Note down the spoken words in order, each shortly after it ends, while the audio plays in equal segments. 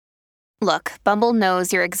Look, Bumble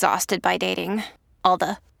knows you're exhausted by dating. All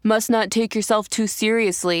the must not take yourself too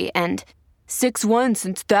seriously and 6'1"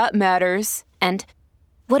 since that matters. And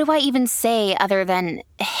what do I even say other than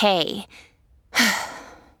hey?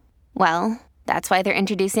 Well, that's why they're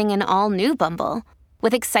introducing an all-new Bumble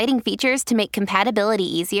with exciting features to make compatibility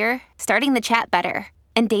easier, starting the chat better,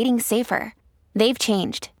 and dating safer. They've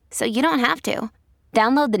changed, so you don't have to.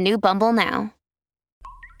 Download the new Bumble now.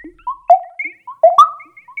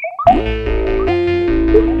 Bring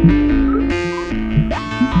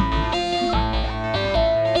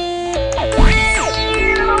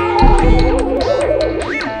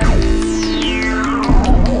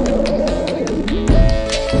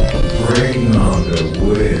on the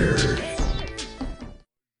weird.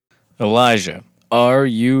 Elijah, are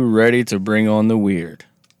you ready to bring on the weird?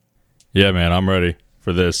 Yeah, man, I'm ready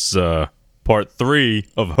for this part 3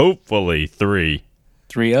 of hopefully 3.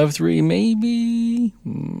 3 of 3, maybe?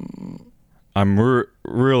 I'm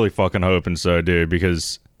really fucking hoping so, dude,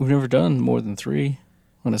 because We've never done more than 3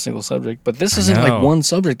 on a single subject. But this isn't like one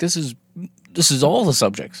subject. This is all the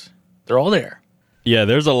subjects. They're all there. yeah,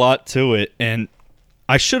 there's a lot to it, and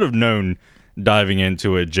I should have known diving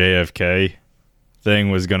into it JFK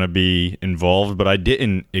thing was going to be involved, but I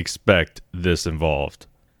didn't expect this involved.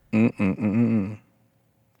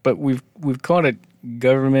 But we've called it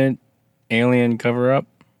government alien cover-up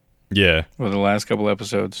Yeah. over the last couple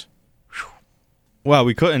episodes. Well,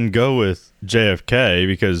 we couldn't go with JFK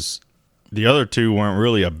because the other two weren't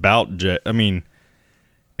really about I mean,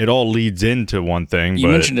 it all leads into one thing, You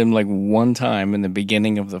but mentioned him like one time in the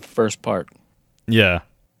beginning of the first part. yeah.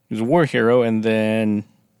 He was a war hero, and then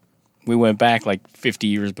we went back like 50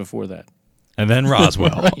 years before that. And then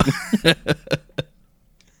Roswell.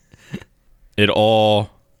 It all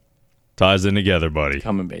ties in together, buddy.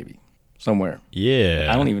 Coming, baby. Somewhere. Yeah.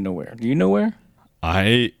 I don't even know where. Do you know where?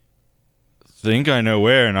 I think I know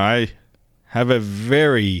where, and I have a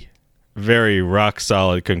very, very rock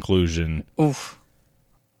solid conclusion. Oof.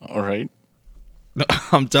 All right.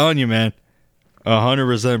 I'm telling you, man.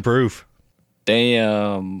 100% proof. They,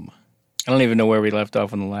 I don't even know where we left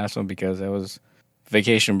off on the last one because that was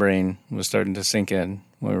vacation brain was starting to sink in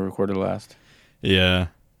when we recorded last. Yeah.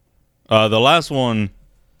 The last one,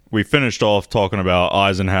 we finished off talking about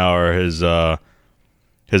Eisenhower, his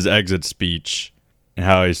exit speech, and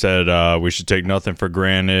how he said we should take nothing for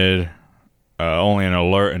granted. Only an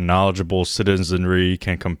alert and knowledgeable citizenry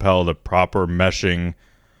can compel the proper meshing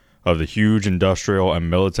of the huge industrial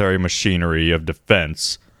and military machinery of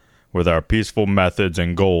defense with our peaceful methods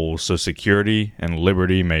and goals so security and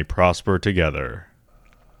liberty may prosper together.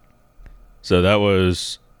 So that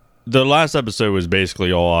was... The last episode was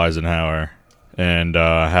basically all Eisenhower and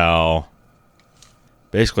how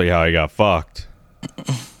he got fucked.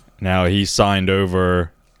 Now he signed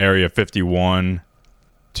over Area 51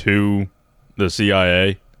 to the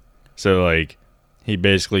CIA. So, like, he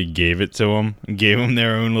basically gave it to them, gave them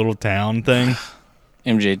their own little town thing.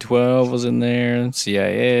 MJ-12 was in there,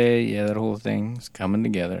 CIA, yeah, that whole thing's coming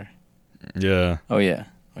together. Yeah. Oh, yeah.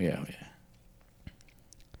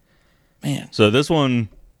 Man. So this one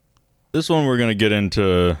we're going to get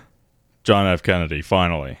into John F. Kennedy,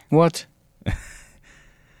 finally. What?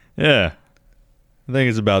 Yeah. I think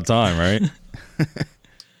it's about time, right?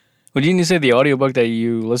 Well, didn't you say the audiobook that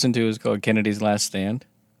you listened to is called Kennedy's Last Stand?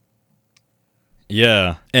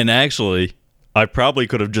 Yeah. And actually, I probably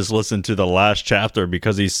could have just listened to the last chapter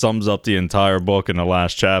because he sums up the entire book in the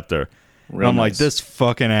last chapter. And I'm like, this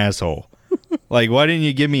fucking asshole. Like, why didn't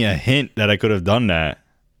you give me a hint that I could have done that?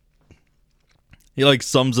 He, like,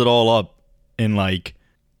 sums it all up in, like,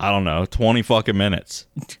 I don't know, 20 fucking minutes.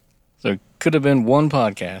 So it could have been one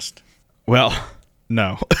podcast. Well,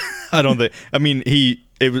 no. I don't think... I mean,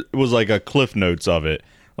 it was like a cliff notes of it.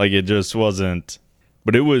 Like, it just wasn't...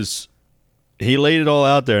 But it was... He laid it all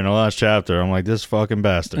out there in the last chapter. I'm like, this fucking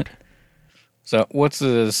bastard. So what's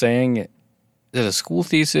the saying? Is it a school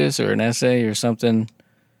thesis or an essay or something?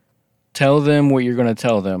 Tell them what you're going to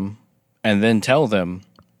tell them, and then tell them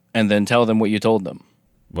what you told them.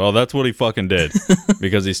 Well, that's what he fucking did.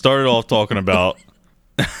 Because he started off talking about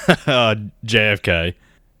JFK,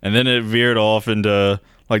 and then it veered off into,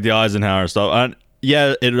 like, the Eisenhower stuff.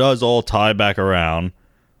 Yeah, it does all tie back around,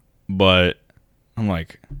 but I'm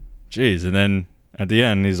like... Jeez, and then at the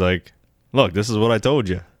end, he's like, look, this is what I told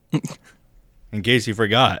you. In case you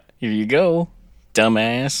forgot. Here you go,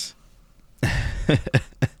 dumbass.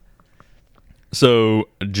 So,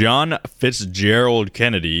 John Fitzgerald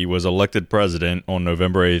Kennedy was elected president on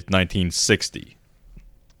November 8th, 1960.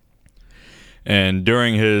 And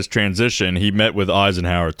during his transition, he met with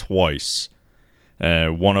Eisenhower twice.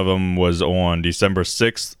 One of them was on December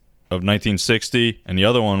 6th, of 1960, and the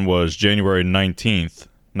other one was January 19th,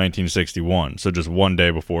 1961. So just one day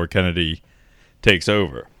before Kennedy takes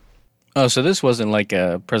over. Oh, so this wasn't like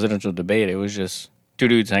a presidential debate. It was just two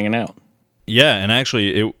dudes hanging out. Yeah, and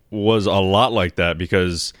actually it was a lot like that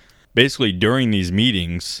because basically during these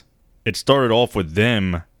meetings, it started off with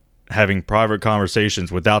them having private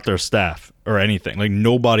conversations without their staff or anything. Like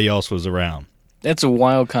nobody else was around. That's a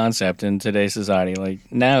wild concept in today's society.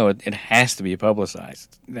 Like now it has to be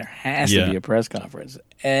publicized. There has to be a press conference.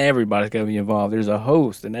 Everybody's got to be involved. There's a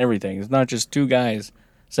host and everything. It's not just two guys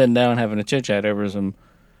sitting down having a chit-chat over some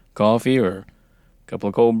coffee or a couple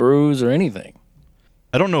of cold brews or anything.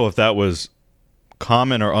 I don't know if that was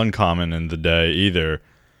common or uncommon in the day either.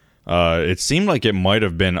 It seemed like it might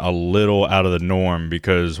have been a little out of the norm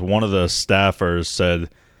because one of the staffers said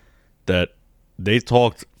that they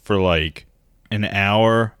talked for like an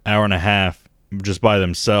hour and a half just by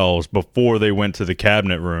themselves before they went to the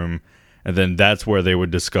cabinet room, and then that's where they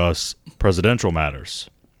would discuss presidential matters.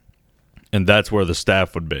 And that's where the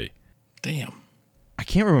staff would be. Damn. I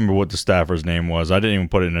can't remember what the staffer's name was. I didn't even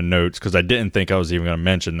put it in the notes because I didn't think I was even going to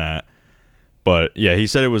mention that. But yeah, he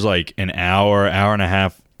said it was like an hour and a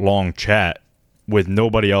half long chat with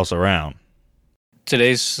nobody else around.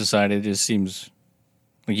 Today's society just seems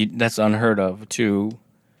like that's unheard of. Two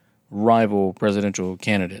rival presidential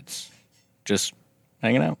candidates just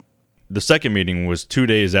hanging out. The second meeting was 2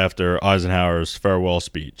 days after Eisenhower's farewell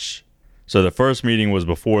speech. So the first meeting was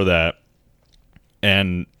before that.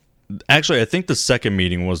 And actually, I think the second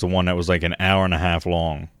meeting was the one that was like an hour and a half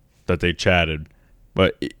long that they chatted.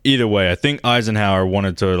 But either way, I think Eisenhower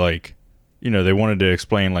wanted to they wanted to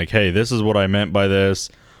explain like, hey, this is what I meant by this.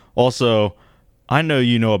 Also, I know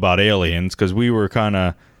you know about aliens because we were kind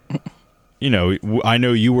of, I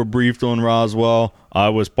know you were briefed on Roswell. I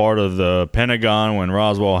was part of the Pentagon when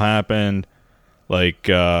Roswell happened.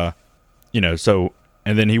 So, and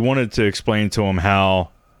then he wanted to explain to him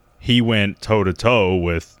how he went toe-to-toe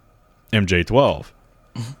with MJ-12.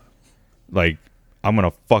 Like, I'm going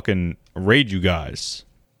to fucking raid you guys.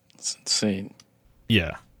 It's insane.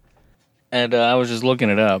 Yeah. And I was just looking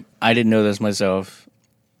it up. I didn't know this myself.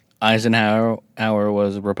 Eisenhower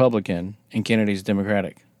was a Republican and Kennedy's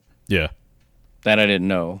Democratic. Yeah. That I didn't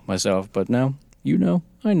know myself, but now you know,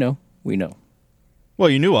 I know, we know. Well,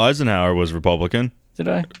 you knew Eisenhower was Republican. Did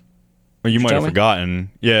I? Or you might have tell me?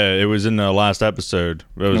 forgotten. Yeah, it was in the last episode.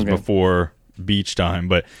 It was before beach time,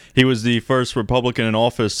 but he was the first Republican in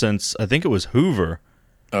office since, I think it was Hoover.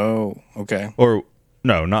 Oh, okay. Or,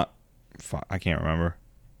 no, not, I can't remember.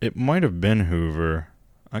 It might have been Hoover.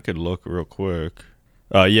 I could look real quick.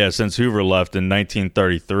 Since Hoover left in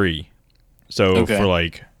 1933. So for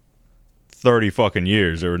like 30 fucking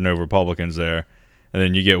years, there were no Republicans there. And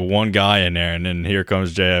then you get one guy in there, and then here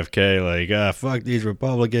comes JFK, like, fuck these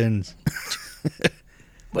Republicans.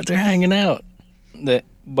 But they're hanging out. Then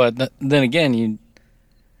again,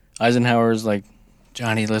 Eisenhower's like,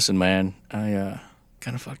 Johnny, listen, man, I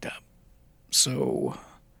kind of fucked up. So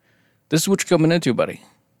this is what you're coming into, buddy.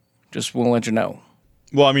 Just want to let you know.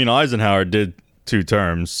 Well, I mean, Eisenhower did 2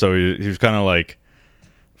 terms, so he was kind of like,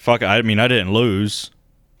 fuck, I didn't lose.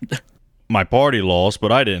 My party lost,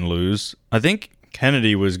 but I didn't lose. I think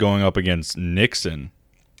Kennedy was going up against Nixon.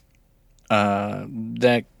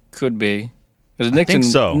 That could be. Because Nixon, I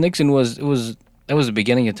think so. Nixon that was the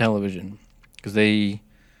beginning of television. Because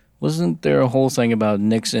wasn't there a whole thing about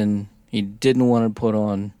Nixon? He didn't want to put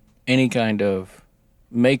on any kind of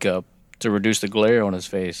makeup to reduce the glare on his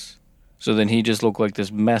face. So then he just looked like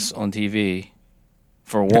this mess on TV.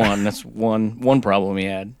 For one, that's one problem he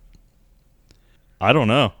had. I don't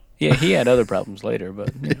know. Yeah, he had other problems later,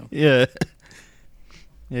 but Yeah,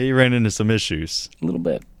 he ran into some issues. a little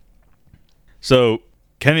bit. So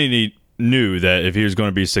Kennedy knew that if he was going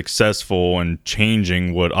to be successful in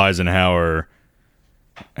changing what Eisenhower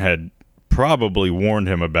had probably warned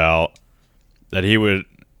him about, that he would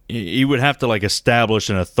have to like establish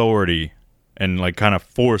an authority and like kind of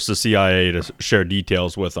force the CIA to share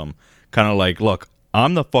details with him. Kind of like, look,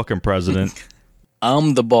 I'm the fucking president.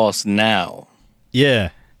 I'm the boss now.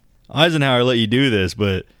 Yeah, Eisenhower let you do this,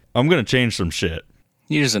 but I'm going to change some shit.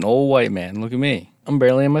 You're just an old white man. Look at me. I'm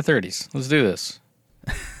barely in my 30s. Let's do this.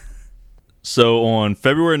 So on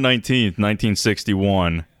February 19th,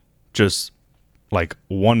 1961, just like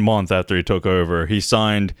 1 month after he took over,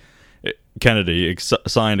 Kennedy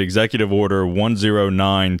signed Executive Order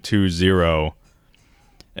 10920,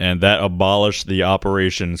 and that abolished the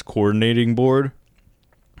Operations Coordinating Board.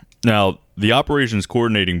 Now, the Operations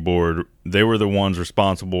Coordinating Board, they were the ones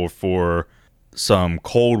responsible for some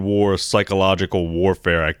Cold War psychological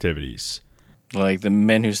warfare activities. Like the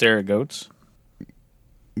men who stare at goats?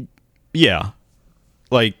 Yeah.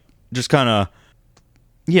 Like, just kind of,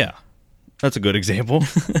 yeah. That's a good example.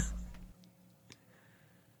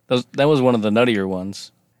 That was one of the nuttier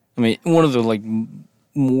ones. I mean, one of the like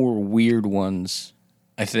more weird ones,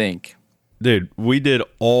 I think. Dude, we did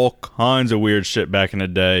all kinds of weird shit back in the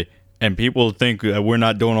day, and people think that we're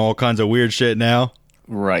not doing all kinds of weird shit now.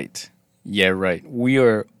 Right. Yeah, right. We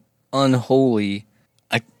are unholy.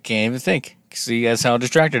 I can't even think. See, that's how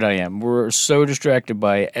distracted I am. We're so distracted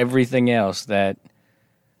by everything else that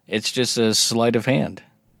it's just a sleight of hand.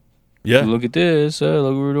 Yeah. Look at this. Look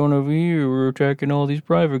what we're doing over here. We're attacking all these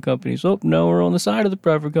private companies. Oh, no, we're on the side of the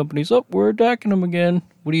private companies. Oh, we're attacking them again.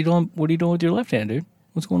 What are you doing? What are you doing with your left hand, dude?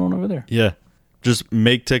 What's going on over there? Yeah. Just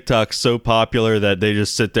make TikTok so popular that they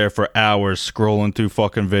just sit there for hours scrolling through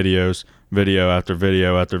fucking videos, video after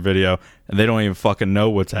video after video, and they don't even fucking know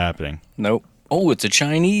what's happening. Nope. Oh, it's a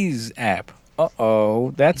Chinese app.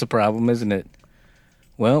 Uh-oh. That's a problem, isn't it?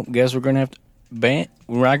 Well, guess we're going to have to ban.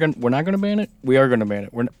 We're not going to ban it? We are going to ban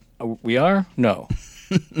it. We are? No.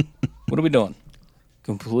 What are we doing?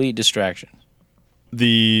 Complete distraction.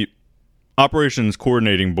 The Operations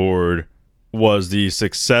Coordinating Board was the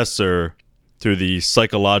successor to the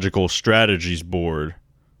Psychological Strategies Board,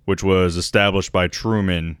 which was established by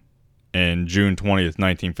Truman in June 20th,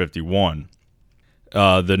 1951.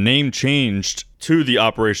 The name changed to the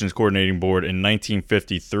Operations Coordinating Board in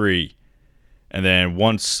 1953. And then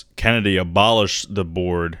once Kennedy abolished the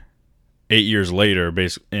board 8 years later,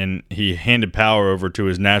 and he handed power over to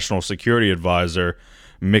his national security advisor,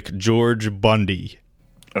 McGeorge Bundy.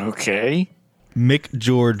 Okay.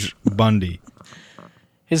 McGeorge Bundy.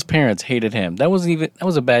 His parents hated him. That was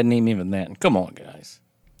a bad name even then. Come on, guys.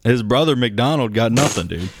 His brother McDonald got nothing,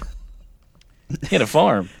 dude. He had a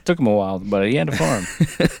farm. Took him a while, but he had a farm.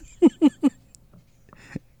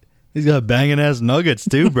 He's got banging ass nuggets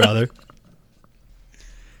too, brother.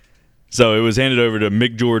 So it was handed over to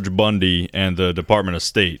McGeorge Bundy and the Department of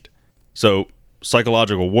State. So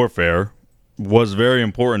psychological warfare was very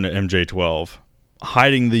important to MJ-12.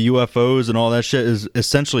 Hiding the UFOs and all that shit is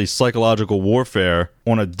essentially psychological warfare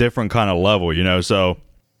on a different kind of level, you know? So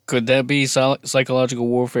could that be psychological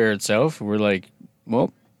warfare itself? We're like,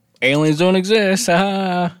 well, aliens don't exist.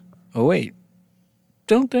 Ah. Oh, wait.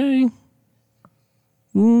 Don't they?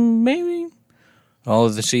 Maybe.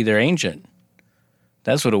 Oh, see, they're ancient.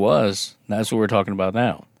 That's what it was. That's what we're talking about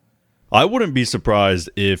now. I wouldn't be surprised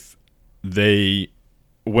if they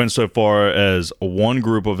went so far as one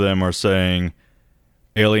group of them are saying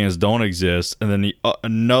aliens don't exist, and then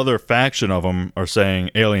another faction of them are saying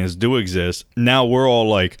aliens do exist. Now we're all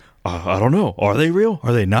like, I don't know. Are they real?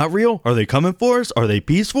 Are they not real? Are they coming for us? Are they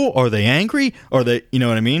peaceful? Are they angry? Are they, you know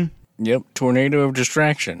what I mean? Yep. Tornado of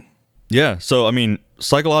distraction. Yeah. So, I mean,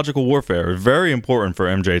 psychological warfare is very important for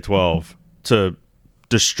MJ-12 to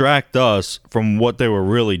distract us from what they were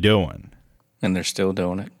really doing. And they're still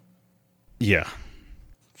doing it. Yeah.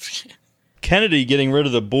 Kennedy getting rid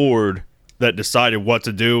of the board that decided what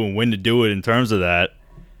to do and when to do it in terms of that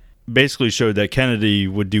basically showed that Kennedy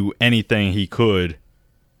would do anything he could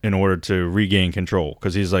in order to regain control.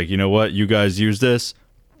 Because he's like, you know what? You guys use this.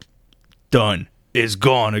 Done. It's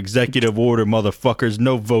gone. Executive order, motherfuckers.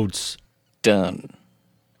 No votes. Done.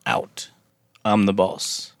 Out. I'm the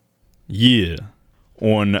boss. Yeah.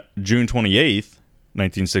 On June 28th,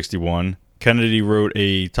 1961, Kennedy wrote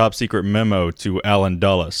a top-secret memo to Allen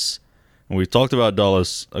Dulles. And we've talked about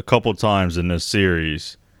Dulles a couple times in this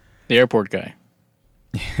series. The airport guy.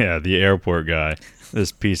 Yeah, the airport guy.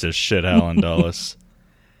 This piece of shit, Allen Dulles.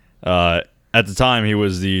 At the time, he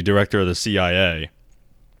was the director of the CIA.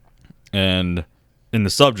 And in the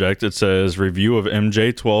subject, it says, review of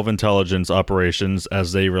MJ-12 intelligence operations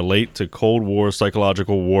as they relate to Cold War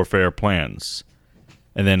psychological warfare plans.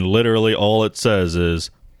 And then literally all it says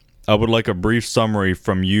is, I would like a brief summary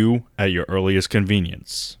from you at your earliest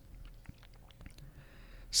convenience.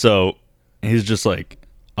 So he's just like,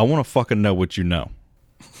 I want to fucking know what you know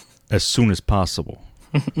as soon as possible.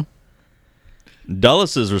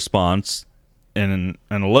 Dulles' response in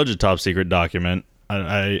an alleged top secret document,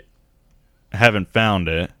 I haven't found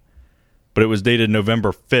it, but it was dated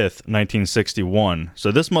November 5th, 1961.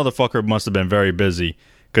 So this motherfucker must have been very busy,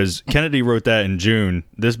 because Kennedy wrote that in June.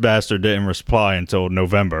 This bastard didn't reply until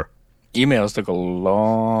November. Emails took a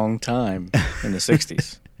long time in the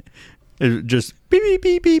 60s. It just beep, beep,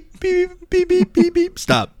 beep, beep, beep, beep, beep, beep, beep,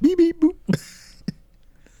 stop, beep, beep, boop.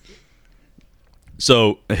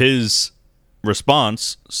 So his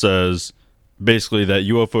response says basically that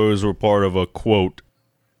UFOs were part of a, quote,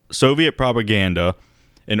 Soviet propaganda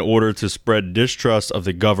in order to spread distrust of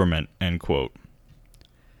the government, end quote.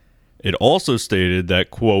 It also stated that,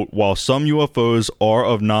 quote, while some UFOs are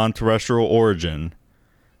of non-terrestrial origin,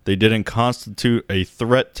 they didn't constitute a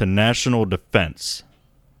threat to national defense,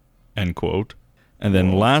 end quote. And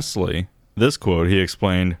then lastly, this quote, he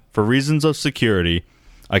explained, for reasons of security,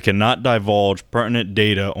 I cannot divulge pertinent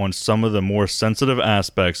data on some of the more sensitive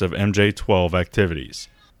aspects of MJ-12 activities.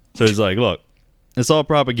 So he's like, look, it's all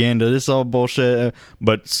propaganda, it's all bullshit,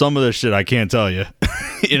 but some of this shit I can't tell you,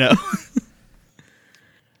 you know?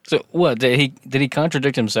 So what, did he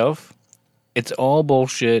contradict himself? It's all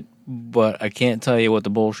bullshit, but I can't tell you what the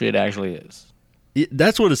bullshit actually is.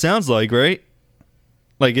 That's what it sounds like, right?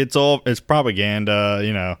 Like it's propaganda,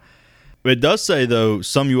 you know. It does say though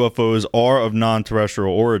some UFOs are of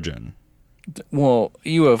non-terrestrial origin. Well,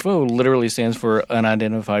 UFO literally stands for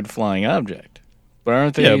unidentified flying object. But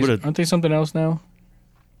aren't they aren't they something else now?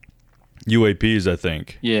 UAPs, I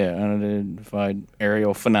think. Yeah, unidentified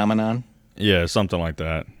aerial phenomenon. Yeah, something like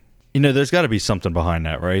that. You know, there's got to be something behind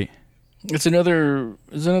that, right? It's another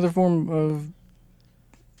form of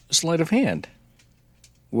sleight of hand.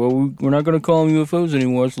 Well, we're not going to call them UFOs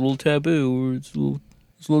anymore. It's a little taboo. Or it's a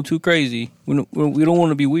little too crazy. We don't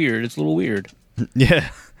want to be weird. It's a little weird.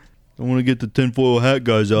 Yeah. I want to get the tinfoil hat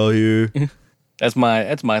guys out here. That's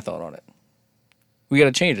my thought on it. We got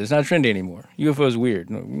to change it. It's not trendy anymore. UFO is weird.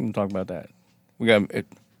 No, we can talk about that.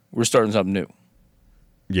 We're starting something new.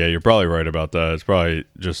 Yeah, you're probably right about that. It's probably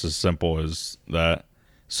just as simple as that.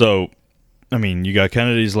 So, I mean, you got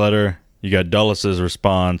Kennedy's letter, you got Dulles'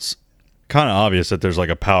 response. Kind of obvious that there's like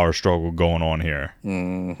a power struggle going on here.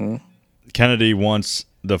 Mm-hmm. Kennedy wants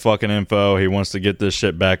the fucking info. He wants to get this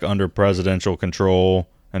shit back under presidential control.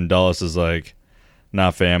 And Dulles is like,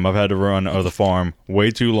 nah, fam, I've had to run the farm way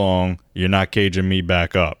too long. You're not caging me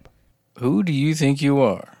back up. Who do you think you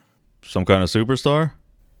are? Some kind of superstar?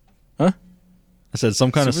 Huh? I said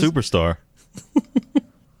some kind of superstar. Isn't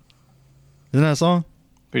that a song?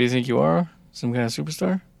 Who do you think you are? Some kind of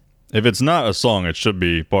superstar? If it's not a song, it should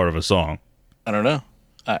be part of a song. I don't know.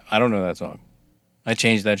 I don't know that song. I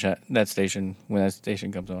changed that station when that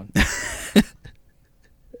station comes on.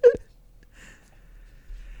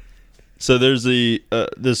 So there's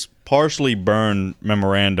this partially burned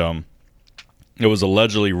memorandum. It was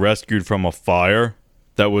allegedly rescued from a fire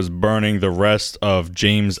that was burning the rest of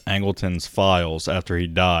James Angleton's files after he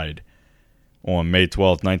died on May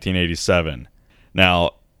 12th, 1987.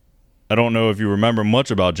 Now, I don't know if you remember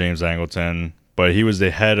much about James Angleton, but he was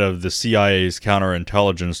the head of the CIA's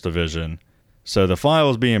counterintelligence division. So the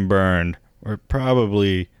files being burned were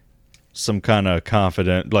probably some kind of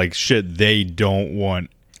confident, like shit they don't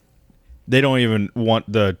want. They don't even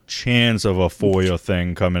want the chance of a FOIA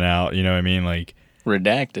thing coming out. You know what I mean? Like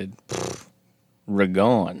redacted.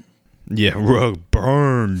 Gone. Yeah,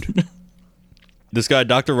 burned. This guy,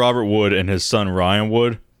 Dr. Robert Wood, and his son Ryan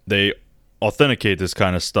Wood, they authenticate this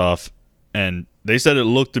kind of stuff, and they said it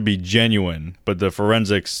looked to be genuine, but the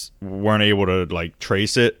forensics weren't able to like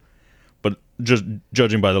trace it. But just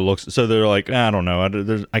judging by the looks, so they're like, I don't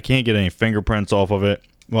know, I can't get any fingerprints off of it.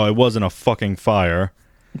 Well, it wasn't a fucking fire,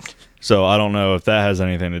 so I don't know if that has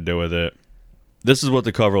anything to do with it. This is what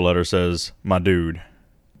the cover letter says, my dude.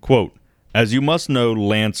 Quote, as you must know,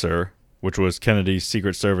 Lancer, which was Kennedy's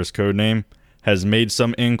Secret Service code name, has made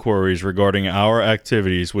some inquiries regarding our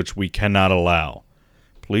activities which we cannot allow.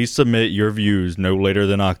 Please submit your views no later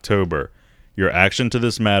than October. Your action to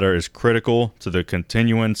this matter is critical to the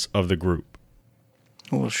continuance of the group.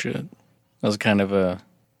 Well, shit. That was kind of I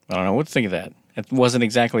don't know what to think of that. It wasn't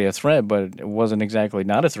exactly a threat, but it wasn't exactly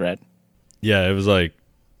not a threat. Yeah, it was like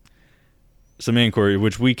some inquiry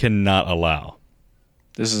which we cannot allow.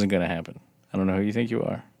 This isn't going to happen. I don't know who you think you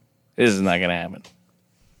are. This is not going to happen.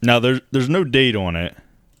 Now, there's no date on it,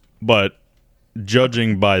 but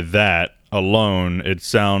judging by that alone, it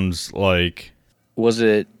sounds like... Was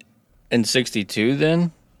it in 62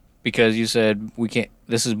 then? Because you said we can't...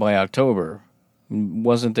 This is by October.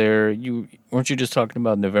 Wasn't there... Weren't you just talking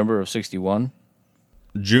about November of 61?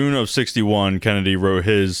 June of 61, Kennedy wrote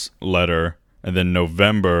his letter, and then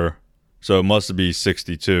November, so it must be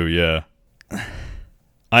 62, yeah.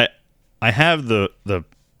 I have the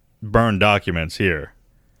burned documents here.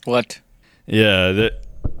 What? Yeah,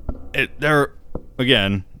 they're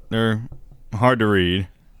hard to read.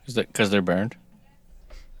 Is that because they're burned?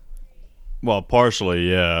 Well,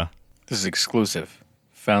 partially, yeah. This is exclusive.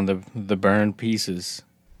 Found the burned pieces.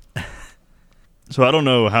 So I don't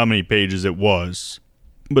know how many pages it was,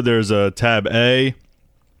 but there's a tab A,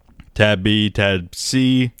 tab B, tab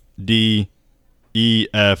C, D, E,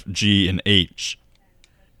 F, G, and H.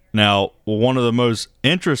 Now, one of the most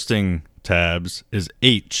interesting tabs is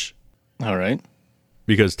H. All right.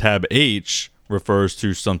 Because tab H refers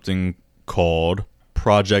to something called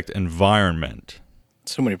Project Environment.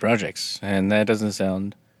 So many projects, and that doesn't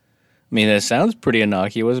sound... I mean, that sounds pretty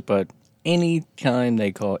innocuous, but any time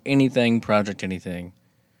they call anything Project anything,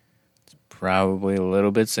 it's probably a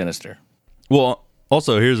little bit sinister. Well,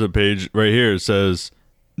 also, here's a page right here. It says,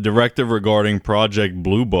 Directive regarding Project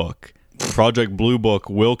Blue Book. Project Blue Book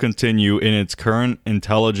will continue in its current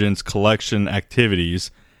intelligence collection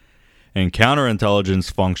activities and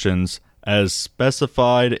counterintelligence functions as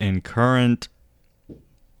specified in current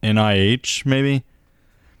NIH, maybe?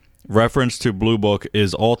 Reference to Blue Book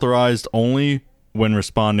is authorized only when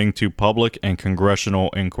responding to public and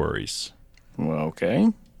congressional inquiries. Well,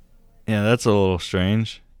 okay. Yeah, that's a little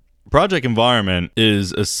strange. Project Environment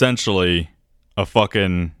is essentially a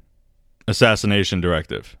fucking assassination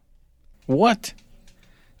directive. What?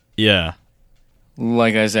 Yeah.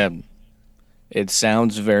 Like I said, it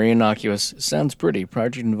sounds very innocuous. It sounds pretty.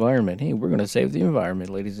 Project Environment. Hey, we're going to save the environment,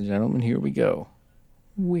 ladies and gentlemen. Here we go.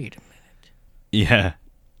 Wait a minute. Yeah.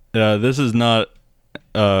 This is not,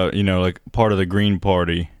 like part of the Green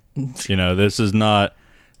Party. This is not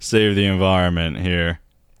save the environment here.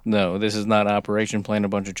 No, this is not Operation Plant a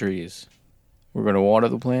Bunch of Trees. We're going to water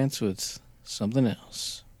the plants with something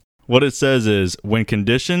else. What it says is, when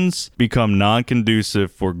conditions become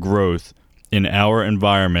non-conducive for growth in our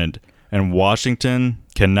environment and Washington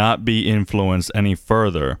cannot be influenced any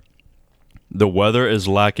further, the weather is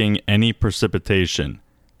lacking any precipitation.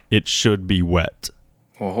 It should be wet.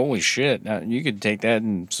 Well, holy shit. Now, you could take that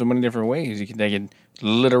in so many different ways. You can take it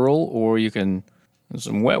literal, or you can... There's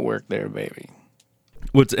some wet work there, baby.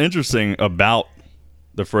 What's interesting about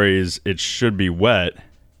the phrase, it should be wet,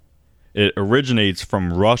 it originates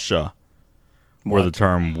from Russia, where the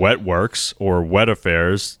term wet works or wet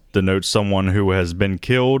affairs denotes someone who has been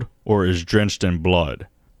killed or is drenched in blood.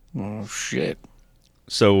 Oh, shit.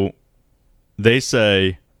 So they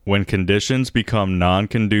say, when conditions become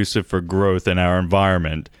non-conducive for growth in our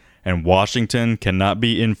environment and Washington cannot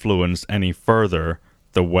be influenced any further,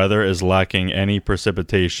 the weather is lacking any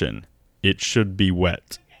precipitation. It should be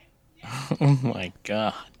wet. Oh, my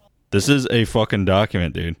God. This is a fucking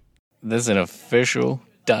document, dude. This is an official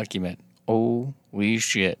document. Holy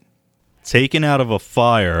shit. Taken out of a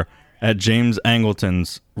fire at James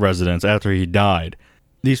Angleton's residence after he died.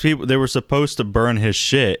 These people, they were supposed to burn his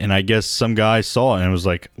shit, and I guess some guy saw it and was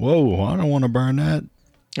like, whoa, I don't want to burn that.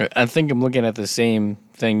 I think I'm looking at the same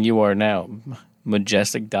thing you are now.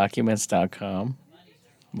 MajesticDocuments.com.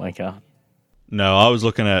 My God. No, I was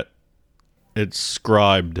looking at it's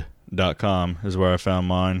scribed.com is where I found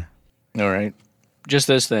mine. All right. Just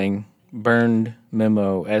this thing. Burned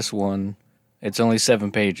memo S1. It's only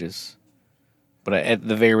 7 pages. But at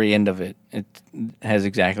the very end of it, it has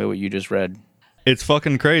exactly what you just read. It's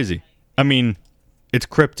fucking crazy. I mean, it's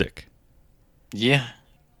cryptic. Yeah.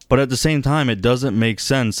 But at the same time, it doesn't make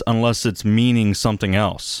sense unless it's meaning something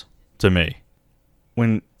else to me.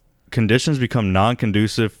 When conditions become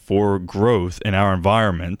non-conducive for growth in our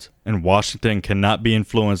environment and Washington cannot be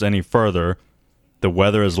influenced any further, the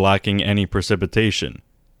weather is lacking any precipitation.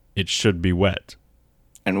 It should be wet.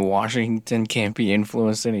 And Washington can't be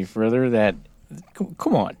influenced any further?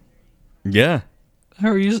 Come on. Yeah.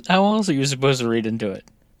 How else are you supposed to read into it?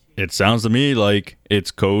 It sounds to me like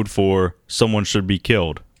it's code for someone should be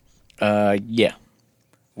killed. Yeah.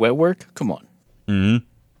 Wet work? Come on. Mm-hmm.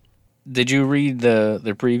 Did you read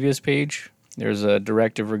the previous page? There's a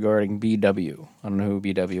directive regarding BW. I don't know who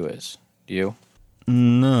BW is. Do you?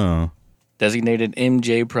 No. Designated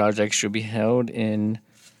MJ projects should be held in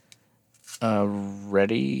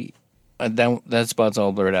ready. That spot's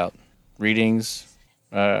all blurred out. Readings.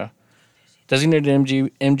 Designated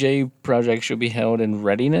MJ projects should be held in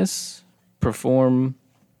readiness. Perform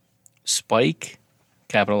spike,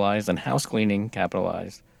 capitalized, and house cleaning,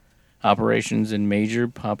 capitalized. Operations in major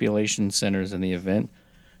population centers in the event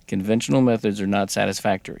conventional methods are not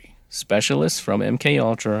satisfactory. Specialists from MK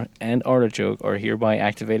Ultra and Artichoke are hereby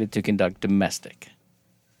activated to conduct domestic.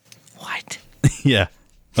 What? Yeah.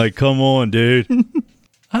 Like, come on, dude.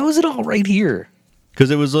 How is it all right here? Because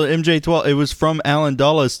it was MJ12. It was from Alan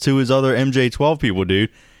Dulles to his other MJ12 people, dude.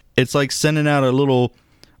 It's like sending out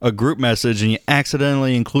a group message and you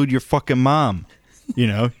accidentally include your fucking mom. You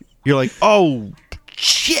know? You're like, oh,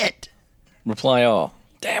 shit. Reply all.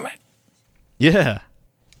 Damn it. Yeah.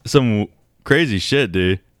 Some crazy shit,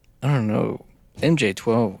 dude. I don't know.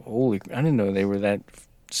 MJ12, holy... I didn't know they were that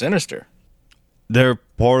sinister. They're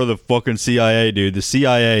part of the fucking CIA, dude. The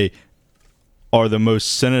CIA are the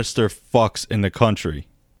most sinister fucks in the country.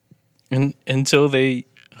 And until they...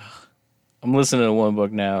 I'm listening to one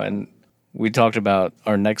book now, and we talked about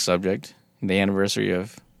our next subject, the anniversary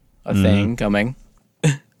of a thing coming.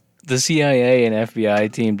 The CIA and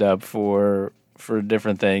FBI teamed up for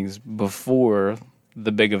different things before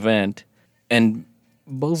the big event, and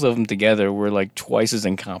both of them together were like twice as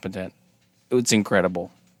incompetent. It's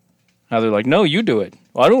incredible how they're like, "No, you do it.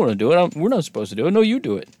 Well, I don't want to do it. We're not supposed to do it. No, you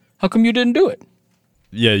do it. How come you didn't do it?"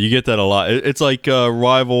 Yeah, you get that a lot. It's like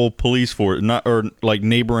rival police force, not or like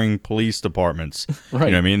neighboring police departments. Right.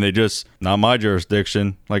 You know what I mean? They just not my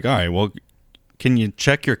jurisdiction. Like, all right, well, can you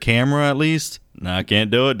check your camera at least? Nah, I can't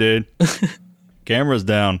do it, dude. Camera's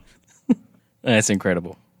down. That's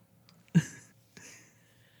incredible.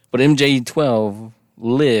 But MJ-12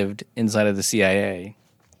 lived inside of the CIA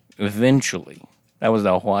eventually. That was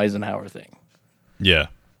the whole Eisenhower thing. Yeah.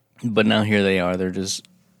 But now here they are. They're just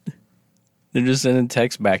sending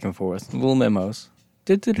texts back and forth, little memos.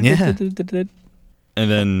 Yeah.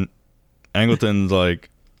 And then Angleton's like,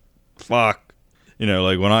 fuck. You know,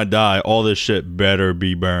 like when I die, all this shit better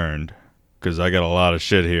be burned. Because I got a lot of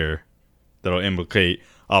shit here that'll implicate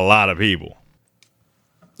a lot of people.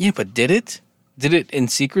 Yeah, but did it? Did it in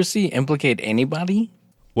secrecy implicate anybody?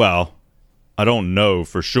 Well, I don't know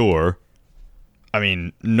for sure. I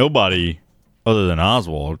mean, nobody other than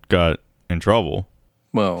Oswald got in trouble.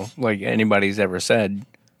 Well, like anybody's ever said,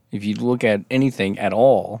 if you look at anything at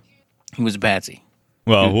all, it was Patsy.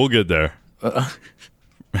 Well, we'll get there.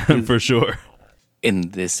 For sure. In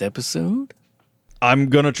this episode? I'm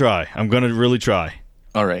going to try. I'm going to really try.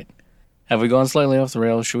 All right. Have we gone slightly off the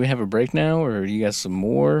rails? Should we have a break now, or you got some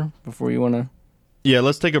more before you want to? Yeah,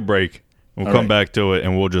 let's take a break. We'll All come right. back to it,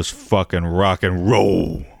 and we'll just fucking rock and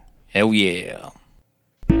roll. Hell yeah.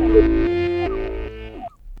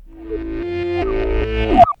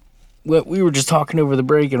 Well, we were just talking over the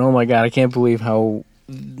break, and oh my god, I can't believe how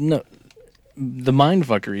the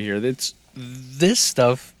mindfuckery here. This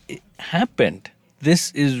stuff happened.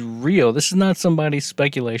 This is real. This is not somebody's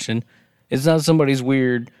speculation. It's not somebody's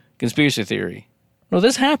weird conspiracy theory. No,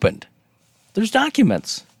 this happened. There's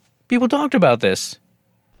documents. People talked about this.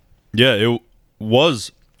 Yeah, it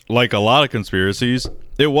was like a lot of conspiracies.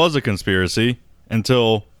 It was a conspiracy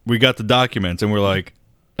until we got the documents, and we're like,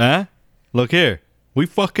 look here. We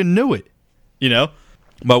fucking knew it. You know?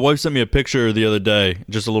 My wife sent me a picture the other day,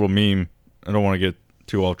 just a little meme. I don't want to get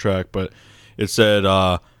too off track, but it said,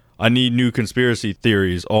 I need new conspiracy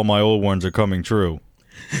theories. All my old ones are coming true.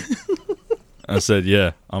 I said,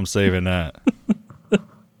 yeah, I'm saving that.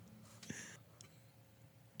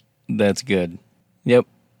 That's good. Yep.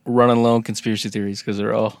 Running low on conspiracy theories because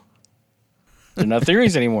they're not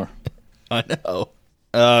theories anymore. I know.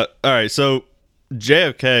 All right, so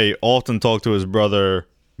JFK often talked to his brother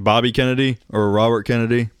Bobby Kennedy or Robert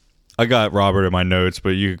Kennedy. I got Robert in my notes, but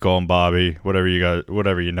you could call him Bobby, whatever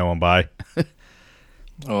you know him by.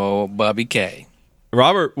 Oh, Bobby K.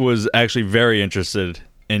 Robert was actually very interested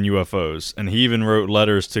in UFOs, and he even wrote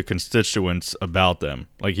letters to constituents about them.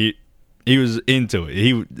 Like he was into it.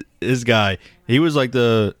 He was like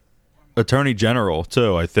the attorney general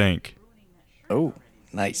too, I think. Oh,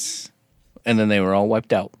 nice. And then they were all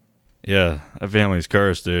wiped out. Yeah, that family's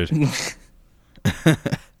cursed, dude.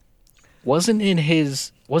 Wasn't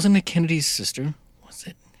it Kennedy's sister? Was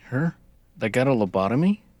it her that got a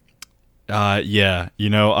lobotomy? Yeah. You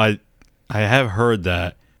know, I have heard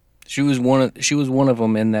that. She was one of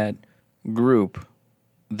them in that group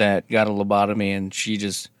that got a lobotomy, and she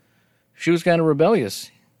was kind of rebellious.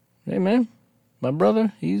 Hey man, my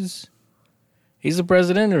brother, he's the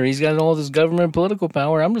president, or he's got all this government political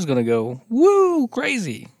power. I'm just gonna go woo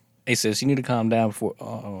crazy. Hey sis, you need to calm down before.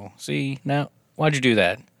 Oh, see now, why'd you do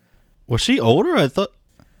that? Was she older? I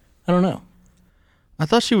don't know.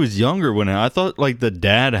 thought she was younger when I thought like the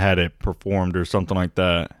dad had it performed or something like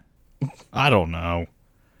that. I don't know.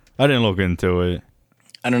 I didn't look into it.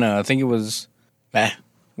 I don't know. I think it was.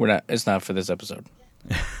 It's not for this episode.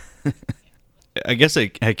 I guess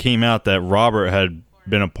it came out that Robert had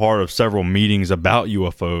been a part of several meetings about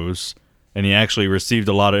UFOs, and he actually received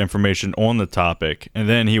a lot of information on the topic. And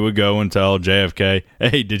then he would go and tell JFK,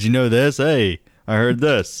 "Hey, did you know this? Hey, I heard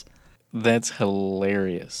this." That's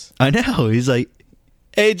hilarious. I know. He's like,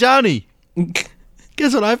 "Hey, Johnny,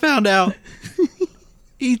 guess what I found out?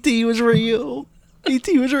 E.T. was real.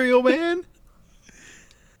 E.T. was real, man."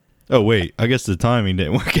 Oh, wait. I guess the timing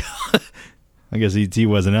didn't work out. I guess E.T.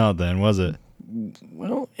 wasn't out then, was it?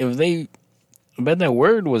 Well, I bet that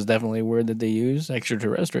word was definitely a word that they use,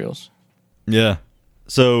 extraterrestrials. Yeah.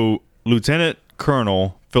 So, Lieutenant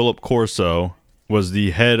Colonel Philip Corso was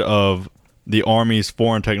the head of the Army's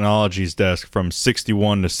Foreign Technologies Desk from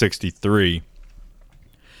 61 to 63.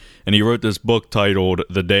 And he wrote this book titled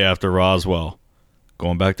The Day After Roswell.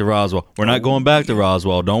 Going back to Roswell. We're not going back to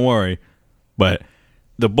Roswell, don't worry. But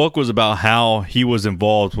The book was about how he was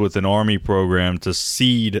involved with an army program to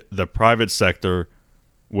seed the private sector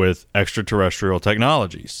with extraterrestrial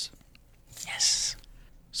technologies. Yes.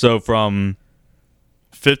 So from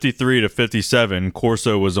 53 to 57,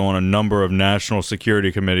 Corso was on a number of national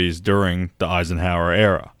security committees during the Eisenhower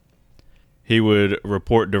era. He would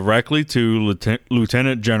report directly to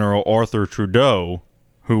Lieutenant General Arthur Trudeau,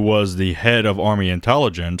 who was the head of Army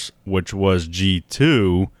Intelligence, which was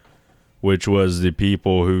G2, which was the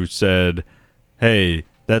people who said, hey,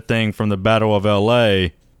 that thing from the Battle of LA,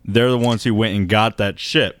 they're the ones who went and got that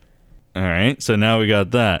ship. All right, so now we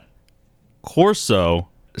got that. Corso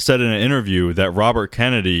said in an interview that Robert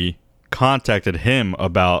Kennedy contacted him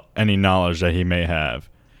about any knowledge that he may have.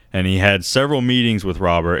 And he had several meetings with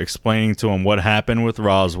Robert explaining to him what happened with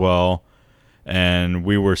Roswell, and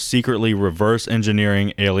we were secretly reverse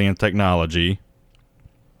engineering alien technology.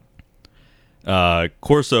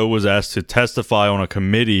 Corso was asked to testify on a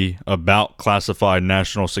committee about classified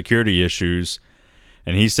national security issues,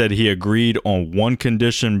 and he said he agreed on one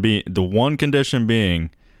condition,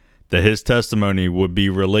 being that his testimony would be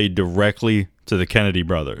relayed directly to the Kennedy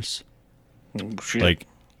brothers. Oh, shit. Like,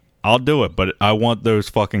 I'll do it, but I want those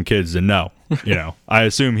fucking kids to know. You know, I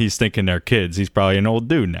assume he's thinking they're kids. He's probably an old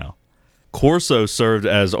dude now. Corso served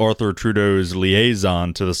as Arthur Trudeau's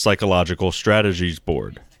liaison to the Psychological Strategies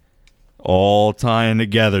Board. All tying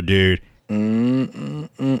together, dude.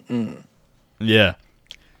 Yeah.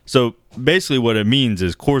 So basically what it means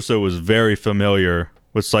is Corso was very familiar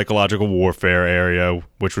with psychological warfare area,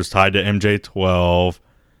 which was tied to MJ-12,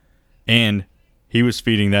 and he was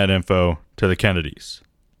feeding that info to the Kennedys.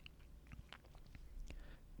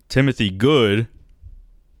 Timothy Good,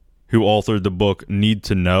 who authored the book Need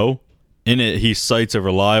to Know, in it he cites a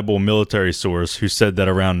reliable military source who said that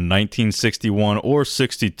around 1961 or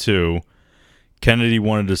 62, Kennedy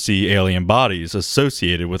wanted to see alien bodies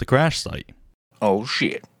associated with the crash site. Oh,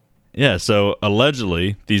 shit. Yeah, so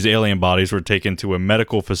allegedly, these alien bodies were taken to a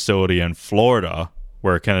medical facility in Florida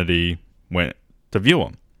where Kennedy went to view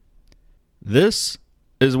them. This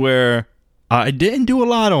is where I didn't do a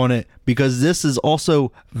lot on it because this is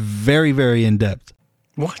also very, very in-depth.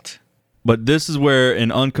 What? But this is where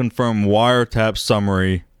an unconfirmed wiretap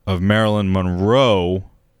summary of Marilyn Monroe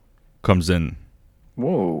comes in.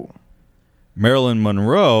 Whoa. Marilyn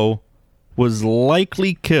Monroe was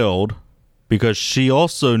likely killed because she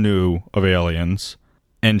also knew of aliens,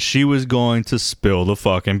 and she was going to spill the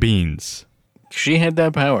fucking beans. She had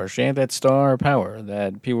that power. She had that star power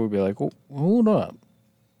that people would be like, oh, hold up.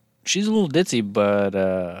 She's a little ditzy, but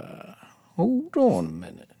hold on a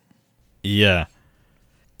minute. Yeah.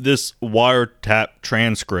 This wiretap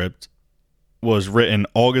transcript was written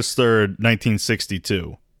August 3rd,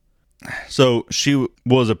 1962. So she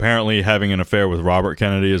was apparently having an affair with Robert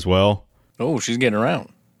Kennedy as well. Oh, she's getting around.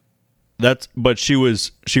 But she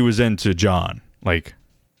was into John. Like,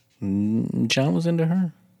 John was into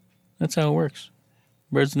her. That's how it works.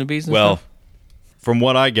 Birds and the bees and well, stuff. from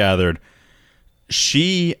what I gathered,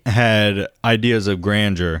 she had ideas of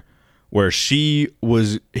grandeur where he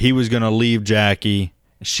was going to leave Jackie.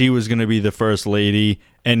 She was going to be the first lady.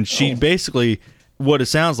 And she basically, what it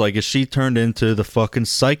sounds like is she turned into the fucking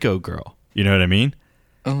psycho girl. You know what I mean?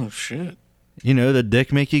 Oh, shit. You know, the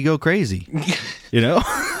dick make you go crazy. You know?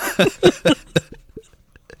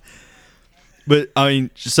 But, I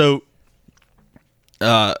mean, so,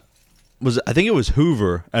 I think it was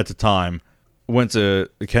Hoover at the time, went to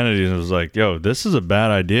the Kennedys and was like, yo, this is a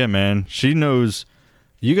bad idea, man. She knows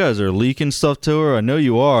you guys are leaking stuff to her. I know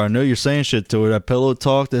you are. I know you're saying shit to her. That pillow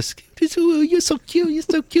talk, this, you're so cute. You're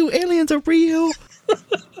so cute. Aliens are real.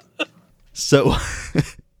 So,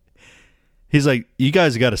 he's like, you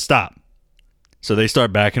guys got to stop. So they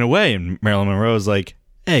start backing away, and Marilyn Monroe's like,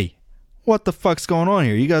 hey, what the fuck's going on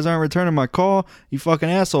here? You guys aren't returning my call, you fucking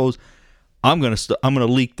assholes. I'm gonna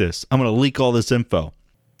leak this. I'm gonna leak all this info.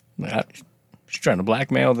 She's trying to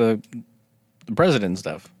blackmail the president and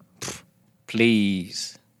stuff. Pfft,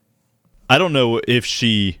 please. I don't know if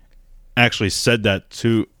she actually said that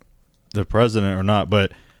to the president or not,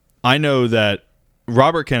 but I know that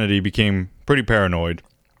Robert Kennedy became pretty paranoid,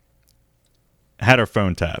 had her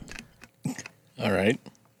phone tapped. All right.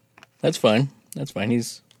 That's fine. That's fine.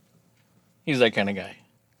 He's that kind of guy.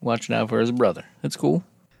 Watching out for his brother. That's cool.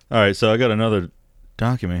 All right, so I got another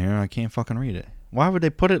document here. I can't fucking read it. Why would they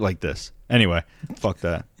put it like this? Anyway, fuck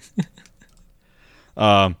that.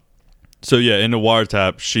 So yeah, in the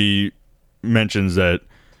wiretap, she mentions that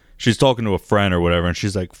she's talking to a friend or whatever, and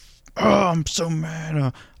she's like, oh, I'm so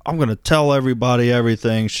mad. I'm going to tell everybody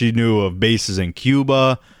everything. She knew of bases in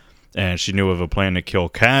Cuba, and she knew of a plan to kill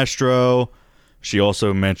Castro. She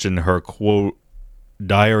also mentioned her, quote,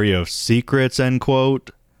 diary of secrets, end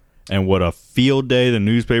quote, and what a field day the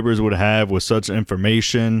newspapers would have with such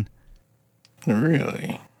information.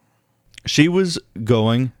 Really? She was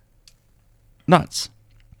going nuts.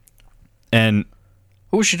 And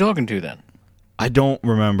Who was she talking to then? I don't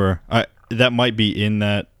remember. That might be in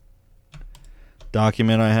that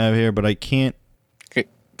document I have here, but I can't.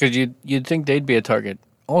 Because you'd think they'd be a target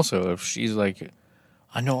also if she's like,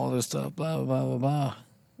 I know all this stuff, blah, blah, blah, blah, blah.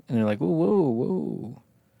 And they're like, whoa, whoa, whoa.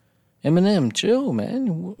 Eminem, chill, man.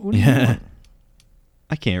 What are you doing?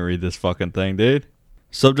 I can't read this fucking thing, dude.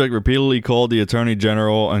 Subject repeatedly called the attorney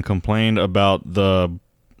general and complained about the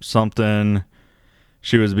something.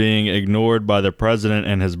 She was being ignored by the president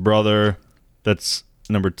and his brother. That's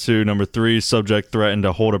number 2. Number 3, subject threatened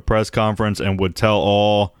to hold a press conference and would tell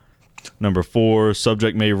all. Number 4,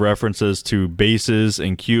 subject made references to bases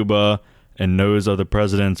in Cuba and knows of the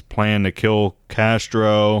president's plan to kill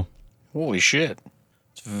Castro. Holy shit.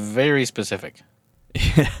 It's very specific.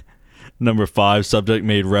 Number 5, subject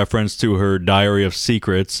made reference to her diary of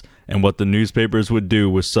secrets and what the newspapers would do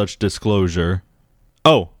with such disclosure.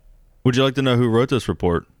 Oh, would you like to know who wrote this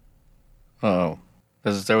report? Uh-oh.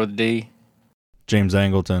 Does it start with a D? James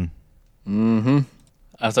Angleton. Mm-hmm.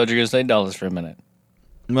 I thought you were going to say dollars for a minute.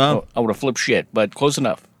 Well, I would have flipped shit, but close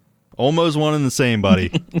enough. almost one and the same,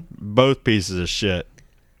 buddy. Both pieces of shit.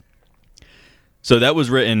 So that was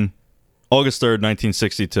written August 3rd,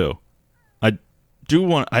 1962. I do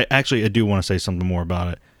want to say something more about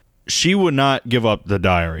it. She would not give up the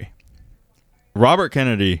diary. Robert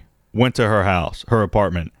Kennedy went to her house, her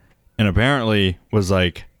apartment, and apparently was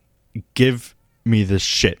like, give me this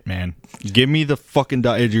shit, man. Give me the fucking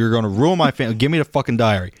diary. You're going to ruin my family. Give me the fucking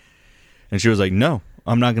diary. And she was like, no,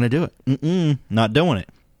 I'm not going to do it. Not doing it.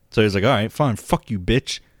 So he's like, all right, fine. Fuck you,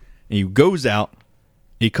 bitch. And he goes out.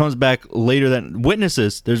 He comes back later. There's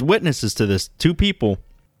witnesses to this. 2 people.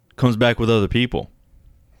 Comes back with other people.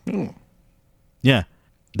 Yeah.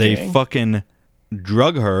 They fucking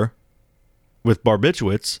drug her with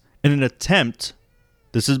barbiturates in an attempt.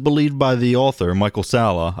 This is believed by the author, Michael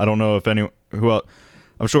Sala. I don't know if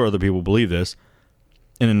I'm sure other people believe this.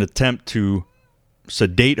 In an attempt to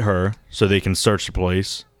sedate her so they can search the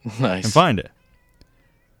place Nice. and find it.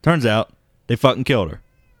 Turns out they fucking killed her.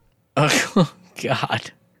 Oh,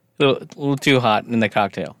 God. A little too hot in the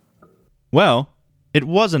cocktail. Well, it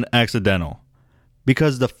wasn't accidental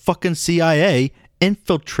because the fucking CIA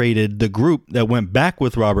infiltrated the group that went back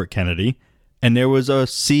with Robert Kennedy, and there was a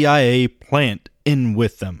CIA plant in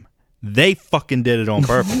with them. They fucking did it on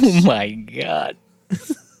purpose. Oh, my God.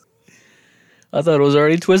 I thought it was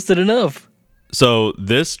already twisted enough. So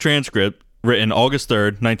this transcript, written August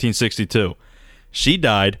 3rd, 1962. She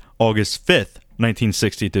died August 5th,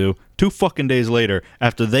 1962, 2 fucking days later,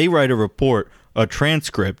 after they write a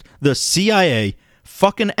transcript. The CIA,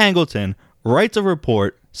 fucking Angleton, writes a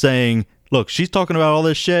report saying, look, she's talking about all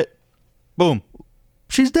this shit. Boom.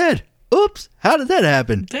 She's dead. Oops. How did that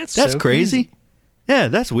happen? That's so crazy. Yeah,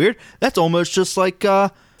 that's weird. That's almost just like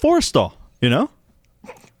Forrestal, you know?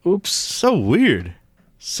 Oops. So weird.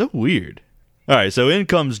 So weird. All right, so in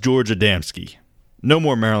comes George Adamski. No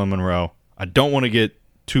more Marilyn Monroe. I don't want to get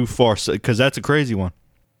too far, because that's a crazy one.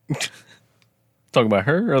 Talking about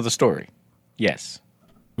her or the story? Yes.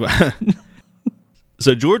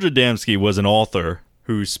 So George Adamski was an author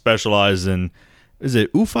who specialized in, is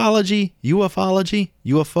it ufology? Ufology?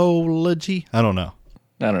 Ufology? I don't know.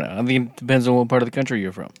 I don't know. I think it depends on what part of the country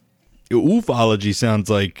you're from. Ufology sounds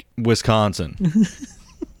like Wisconsin.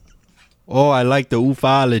 Oh, I like the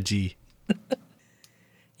ufology.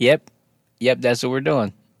 Yep, that's what we're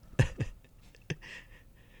doing.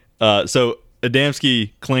 So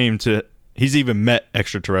Adamski claimed he's even met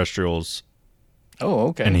extraterrestrials. Oh,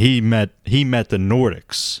 okay. And he met the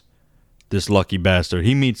Nordics. This lucky bastard.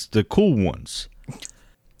 He meets the cool ones.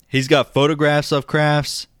 He's got photographs of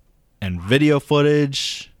crafts and video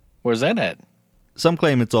footage. Where's that at? Some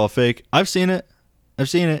claim it's all fake. I've seen it.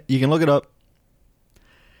 You can look it up.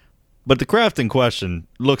 But the craft in question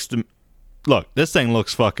look, this thing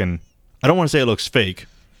looks fucking, I don't want to say it looks fake,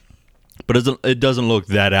 but it doesn't look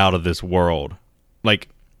that out of this world. Like,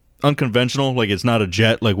 unconventional, like it's not a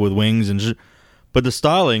jet, like with wings and but the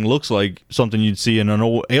styling looks like something you'd see in an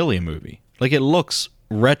old Alien movie. Like, it looks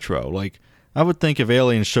retro. Like, I would think if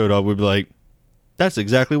aliens showed up, we'd be like, that's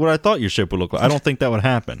exactly what I thought your ship would look like. I don't think that would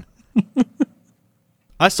happen.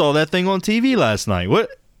 I saw that thing on TV last night. What?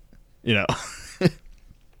 You know.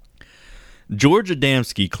 George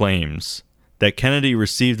Adamski claims that Kennedy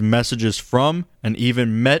received messages from and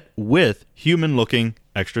even met with human-looking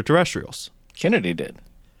extraterrestrials. Kennedy did.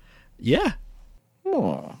 Yeah.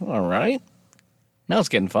 Oh, all right. Now it's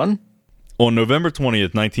getting fun. On November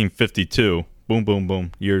 20th, 1952, boom, boom,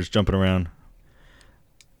 boom, years jumping around,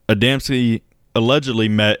 Adamski allegedly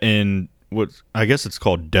met in what I guess it's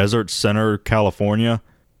called Desert Center, California,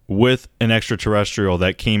 with an extraterrestrial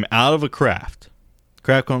that came out of a craft.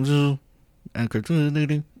 Craft comes,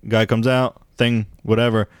 guy comes out, thing,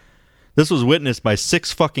 whatever. This was witnessed by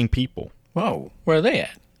 6 fucking people. Whoa, where are they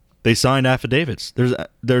at? They signed affidavits.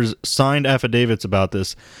 There's signed affidavits about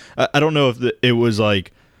this. I don't know if it was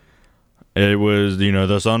like, it was,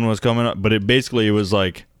 the sun was coming up, but it was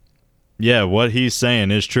like, yeah, what he's saying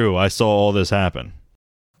is true. I saw all this happen.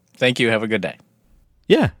 Thank you. Have a good day.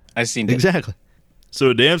 Yeah. I seen it. Exactly.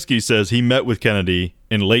 So Adamski says he met with Kennedy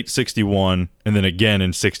in late 61 and then again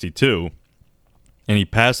in 62. And he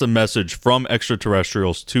passed a message from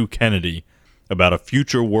extraterrestrials to Kennedy about a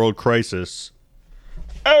future world crisis.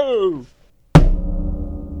 Oh!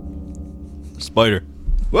 Spider.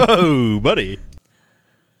 Whoa, buddy.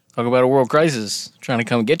 Talk about a world crisis trying to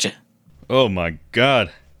come get you. Oh my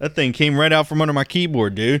God. That thing came right out from under my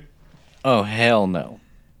keyboard, dude. Oh, hell no.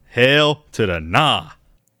 Hell to the nah.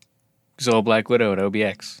 So Black Widow at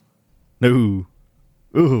OBX. No.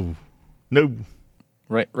 Ooh. No.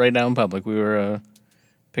 Right now in public. We were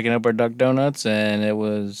picking up our duck donuts, and it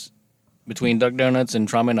was between duck donuts and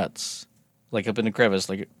trauma nuts. Like up in the crevice,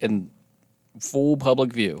 like in full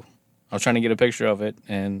public view. I was trying to get a picture of it,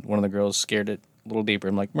 and one of the girls scared it a little deeper.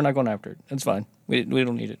 I'm like, we're not going after it. It's fine. We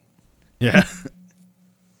don't need it. Yeah.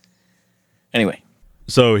 Anyway.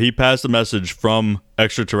 So he passed a message from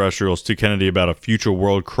extraterrestrials to Kennedy about a future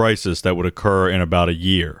world crisis that would occur in about a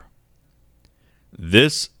year.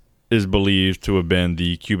 This is believed to have been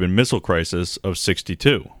the Cuban Missile Crisis of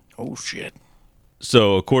 62. Oh, shit.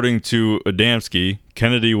 So according to Adamski,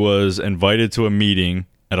 Kennedy was invited to a meeting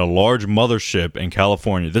at a large mothership in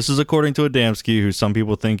California. This is according to Adamski, who some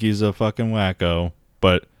people think he's a fucking wacko,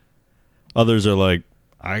 but others are like,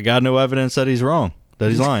 I got no evidence that he's wrong, that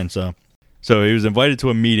he's lying, So he was invited to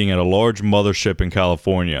a meeting at a large mothership in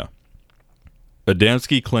California.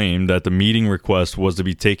 Adamski claimed that the meeting request was to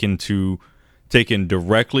be taken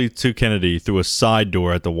directly to Kennedy through a side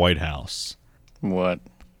door at the White House. What?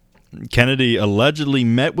 Kennedy allegedly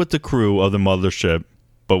met with the crew of the mothership,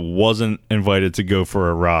 but wasn't invited to go for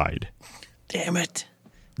a ride. Damn it.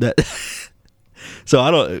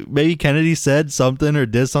 So maybe Kennedy said something or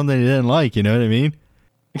did something he didn't like, you know what I mean?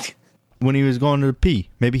 When he was going to pee,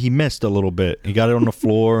 maybe he missed a little bit. He got it on the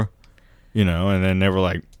floor, and then they were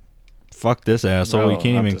like, fuck this asshole, he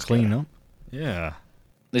can't even clean up. Yeah.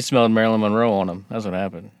 They smelled Marilyn Monroe on him. That's what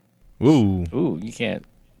happened. Ooh, you can't.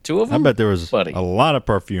 2 of them? I bet there was a lot of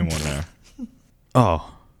perfume on there.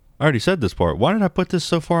 Oh, I already said this part. Why did I put this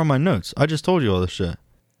so far in my notes? I just told you all this shit.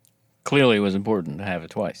 Clearly it was important to have it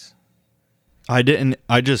twice. I didn't.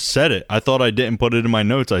 I just said it. I thought I didn't put it in my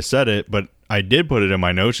notes. I said it, but I did put it in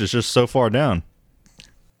my notes. It's just so far down.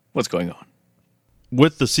 What's going on?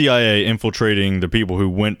 With the CIA infiltrating the people who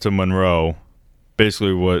went to Monroe,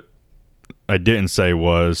 basically what I didn't say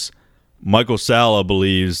was Michael Salla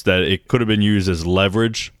believes that it could have been used as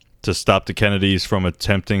leverage to stop the Kennedys from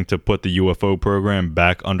attempting to put the UFO program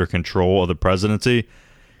back under control of the presidency.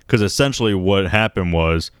 Because essentially what happened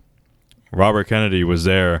was Robert Kennedy was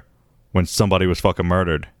there when somebody was fucking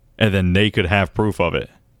murdered, and then they could have proof of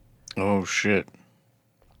it. Oh, shit.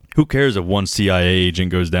 Who cares if one CIA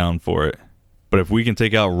agent goes down for it? But if we can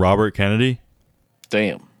take out Robert Kennedy...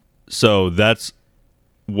 Damn. So that's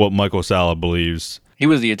what Michael Salla believes. He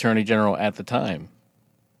was the attorney general at the time.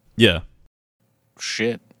 Yeah.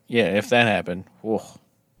 Shit. Yeah, if that happened. Whoa.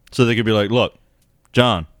 So they could be like, look,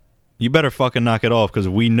 John, you better fucking knock it off because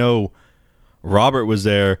we know Robert was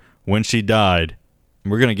there when she died.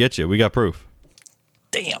 We're going to get you. We got proof.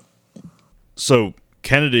 Damn. So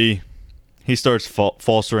Kennedy, he starts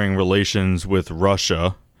fostering relations with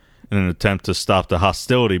Russia in an attempt to stop the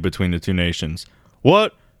hostility between the two nations.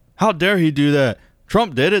 What? How dare he do that?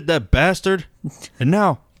 Trump did it, that bastard.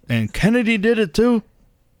 And Kennedy did it too?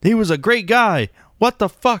 He was a great guy. What the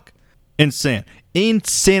fuck?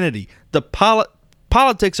 Insanity. The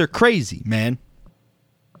politics are crazy, man.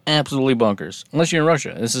 Absolutely bonkers. Unless you're in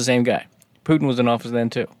Russia. It's the same guy. Putin was in office then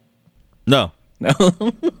too. No. No.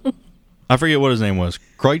 I forget what his name was.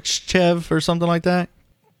 Khrushchev or something like that?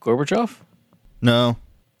 Gorbachev? No.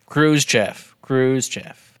 Khrushchev.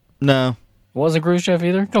 No. It wasn't Khrushchev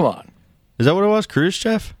either? Come on. Is that what it was?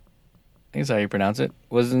 Khrushchev? I think that's how you pronounce it.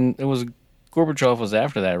 It was Gorbachev was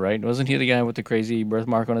after that, right? Wasn't he the guy with the crazy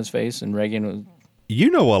birthmark on his face and Reagan was... You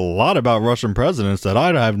know a lot about Russian presidents that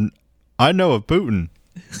I know of Putin.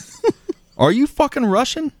 Are you fucking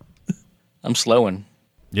Russian? I'm slowing.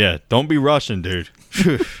 Yeah, don't be Russian, dude.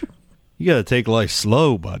 You gotta take life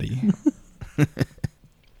slow, buddy.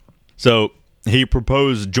 So he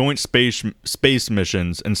proposed joint space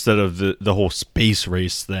missions instead of the whole space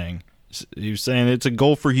race thing. He was saying it's a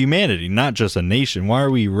goal for humanity, not just a nation. Why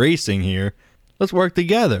are we racing here? Let's work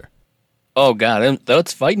together. Oh, God.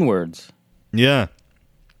 That's fighting words. Yeah.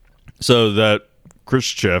 So that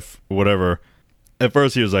Khrushchev, whatever, at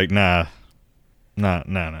first he was like, nah, I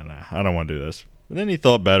don't want to do this. But then he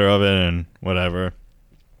thought better of it and whatever.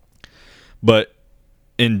 But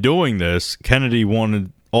in doing this, Kennedy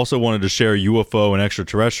also wanted to share UFO and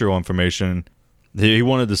extraterrestrial information. He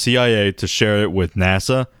wanted the CIA to share it with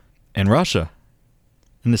NASA and Russia.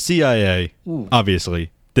 And the CIA,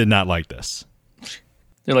 obviously, did not like this.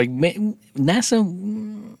 They're like,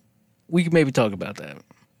 NASA, we could maybe talk about that.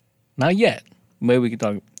 Not yet. Maybe we could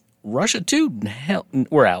talk. Russia, too? Hell,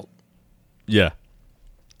 we're out. Yeah.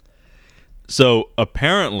 So,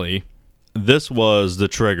 apparently, this was the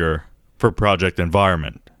trigger for Project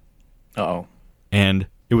Environment. Uh-oh. And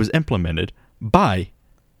it was implemented by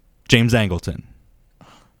James Angleton.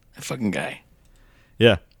 That fucking guy.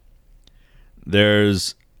 Yeah.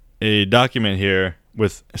 There's a document here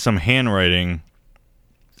with some handwriting.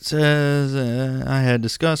 It says, I had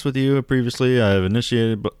discussed with you previously. I have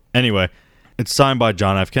initiated. But anyway, it's signed by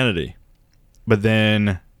John F. Kennedy. But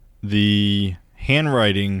then the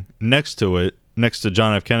handwriting next to it, next to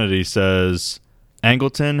John F. Kennedy, says,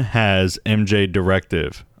 Angleton has MJ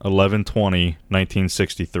Directive 1120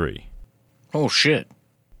 1963. Oh, shit.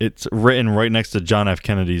 It's written right next to John F.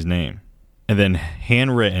 Kennedy's name. And then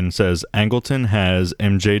handwritten says Angleton has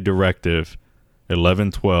MJ Directive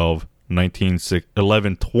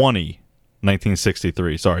 1120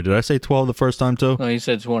 1963. Sorry, did I say 12 the first time too? No, you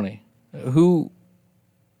said 20. Who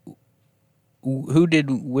did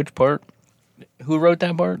which part? Who wrote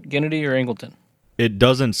that part? Kennedy or Angleton? It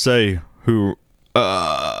doesn't say who.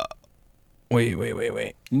 Wait.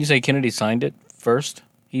 Didn't you say Kennedy signed it first?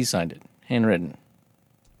 He signed it. Handwritten.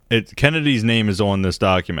 Kennedy's name is on this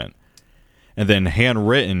document. And then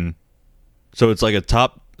handwritten, so it's like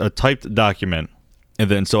a typed document.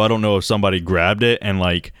 And then, so I don't know if somebody grabbed it and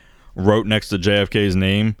like wrote next to JFK's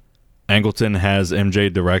name, Angleton has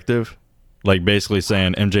MJ Directive, like basically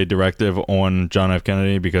saying MJ Directive on John F.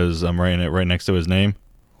 Kennedy because I'm writing it right next to his name.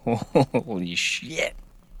 Holy shit.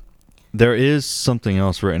 There is something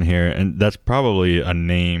else written here, and that's probably a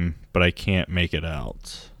name, but I can't make it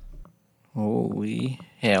out. Holy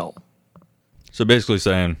hell. So basically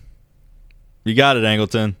saying, you got it,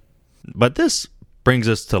 Angleton. But this brings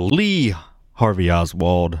us to Lee Harvey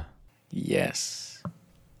Oswald. Yes.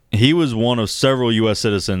 He was one of several U.S.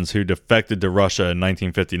 citizens who defected to Russia in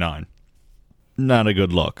 1959. Not a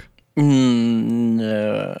good look.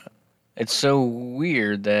 No. It's so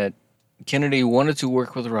weird that Kennedy wanted to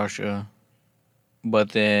work with Russia,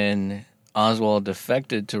 but then Oswald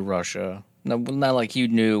defected to Russia. Not like you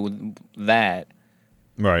knew that.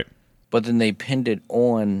 Right. But then they pinned it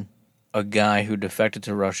on a guy who defected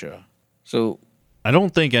to Russia. So I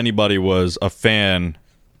don't think anybody was a fan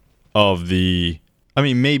of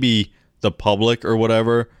maybe the public or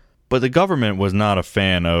whatever, but the government was not a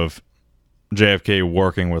fan of JFK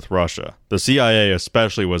working with Russia. The CIA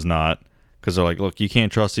especially was not, because they're like, look, you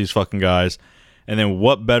can't trust these fucking guys. And then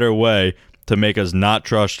what better way to make us not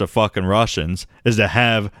trust the fucking Russians is to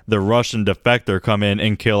have the Russian defector come in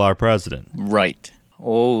and kill our president. Right.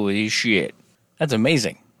 Holy shit. That's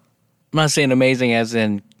amazing. I'm not saying amazing as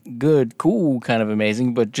in good, cool kind of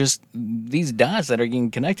amazing, but just these dots that are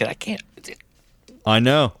getting connected. I can't. I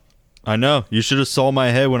know. You should have saw my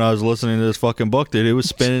head when I was listening to this fucking book, dude. It was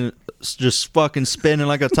spinning, just fucking spinning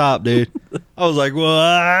like a top, dude. I was like,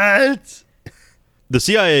 what? The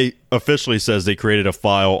CIA officially says they created a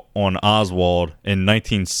file on Oswald in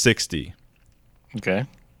 1960. Okay.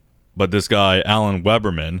 But this guy, Alan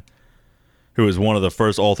Weberman, who was one of the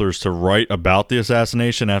first authors to write about the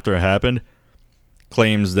assassination after it happened,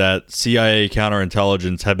 claims that CIA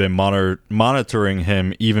counterintelligence had been monitoring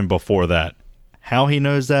him even before that. How he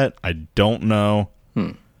knows that, I don't know.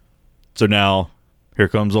 So now, here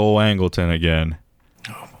comes old Angleton again.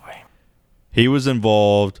 Oh, boy. He was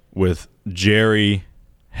involved with Jerry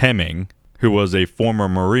Hemming, who was a former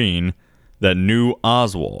Marine that knew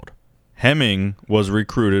Oswald. Hemming was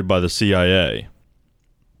recruited by the CIA.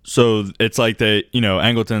 So it's like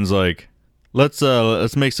Angleton's like, let's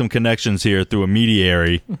make some connections here through a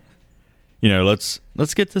mediary. Let's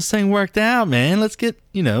get this thing worked out, man. Let's get,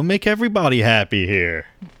 make everybody happy here,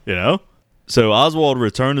 So Oswald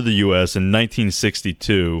returned to the U.S. in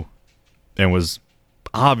 1962 and was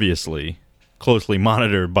obviously closely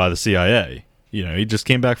monitored by the CIA. He just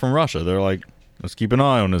came back from Russia. They're like, let's keep an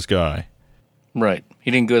eye on this guy. Right. He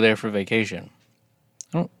didn't go there for vacation.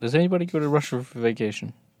 Does anybody go to Russia for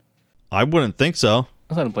vacation? I wouldn't think so.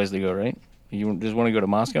 That's not a place to go, right? You just want to go to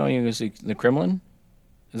Moscow and you go see the Kremlin?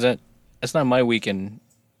 That's not my weekend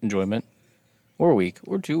enjoyment. Or a week.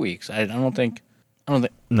 Or 2 weeks. I don't think.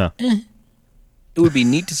 No. It would be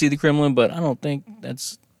neat to see the Kremlin, but I don't think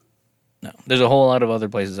that's. No. There's a whole lot of other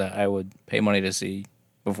places that I would pay money to see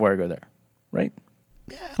before I go there. Right?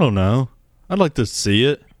 I don't know. I'd like to see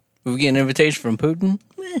it. If we get an invitation from Putin,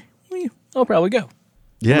 I'll probably go.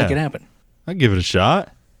 Yeah. Make it happen. I'd give it a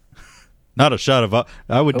shot. Not a shot of...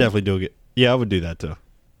 I would definitely do it. Yeah, I would do that too.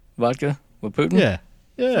 Vodka with Putin? Yeah.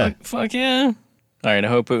 Yeah. Fuck yeah. All right, I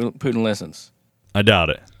hope Putin listens. I doubt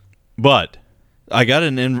it. But I got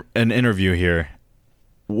an interview here.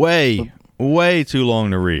 Way too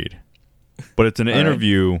long to read. But it's an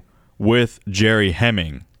interview with Jerry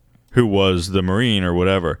Hemming, who was the Marine or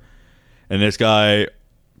whatever. And this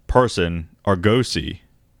person, Argosy,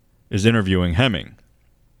 is interviewing Hemming.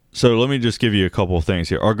 So let me just give you a couple of things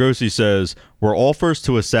here. Argosy says, were offers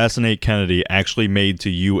to assassinate Kennedy actually made to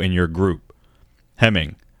you and your group?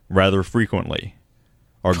 Hemming, rather frequently.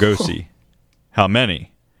 Argosy, how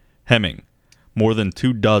many? Hemming, more than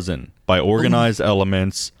 24 by organized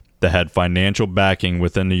elements that had financial backing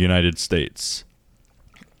within the United States.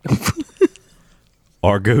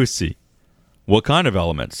 Argosy, what kind of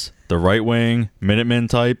elements? The right wing, Minutemen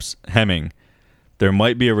types? Hemming, there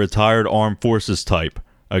might be a retired armed forces type,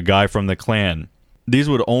 a guy from the Klan. These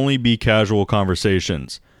would only be casual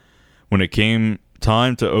conversations. When it came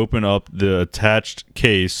time to open up the attached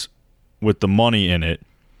case with the money in it,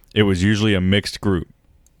 it was usually a mixed group.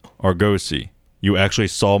 Argosy, you actually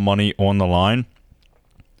saw money on the line?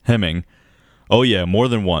 Hemming, oh yeah, more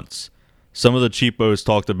than once. Some of the cheapos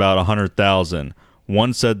talked about 100,000.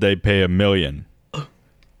 One said they'd pay $1 million.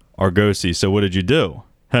 Argosy, so what did you do?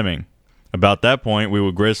 Hemming, about that point we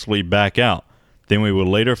would gracefully back out. Then we would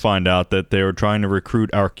later find out that they were trying to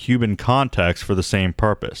recruit our Cuban contacts for the same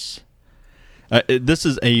purpose. This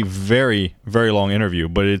is a very, very long interview,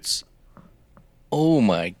 but it's... Oh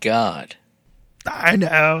my God. I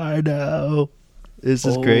know. This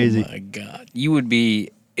is crazy. Oh my God. You would be...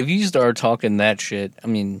 If you start talking that shit, I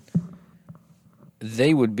mean...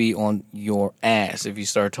 They would be on your ass if you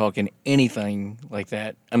start talking anything like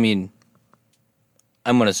that. I mean...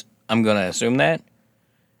 I'm gonna assume that.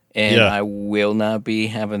 And I will not be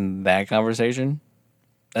having that conversation.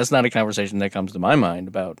 That's not a conversation that comes to my mind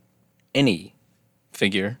about any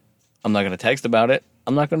figure. I'm not going to text about it.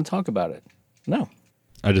 I'm not going to talk about it. No.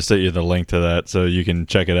 I just sent you the link to that so you can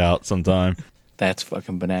check it out sometime. That's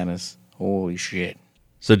fucking bananas. Holy shit.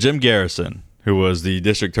 So Jim Garrison, who was the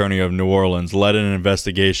district attorney of New Orleans, led an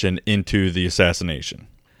investigation into the assassination.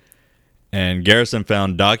 And Garrison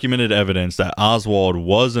found documented evidence that Oswald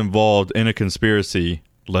was involved in a conspiracy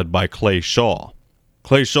led by Clay Shaw.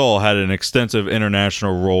 Clay Shaw had an extensive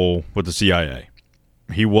international role with the CIA.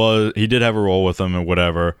 He did have a role with them and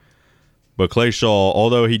whatever, but Clay Shaw,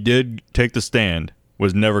 although he did take the stand,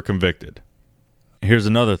 was never convicted. Here's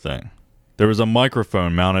another thing. There was a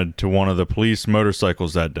microphone mounted to one of the police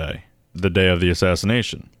motorcycles that day, the day of the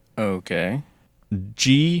assassination. Okay.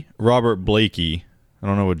 G. Robert Blakey, I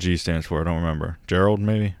don't know what G stands for, I don't remember. Gerald,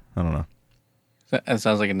 maybe? I don't know. That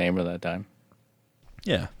sounds like a name of that time.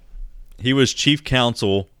 Yeah. He was chief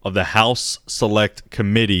counsel of the House Select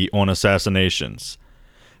Committee on Assassinations.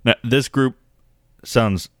 Now, this group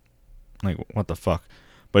sounds like, what the fuck?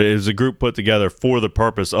 But it was a group put together for the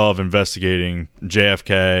purpose of investigating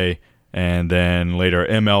JFK and then later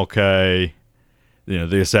MLK,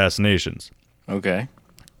 the assassinations. Okay.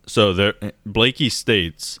 So Blakey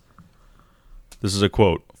states, this is a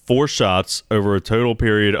quote, 4 shots over a total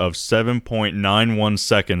period of 7.91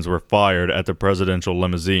 seconds were fired at the presidential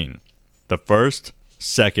limousine. The first,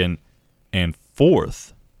 second, and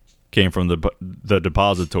fourth came from the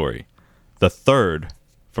depository. The third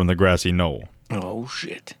from the grassy knoll. Oh,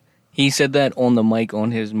 shit. He said that on the mic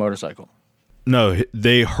on his motorcycle. No,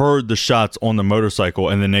 they heard the shots on the motorcycle,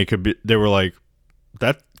 and then they were like,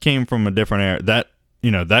 that came from a different area.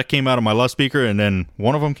 That came out of my left speaker, and then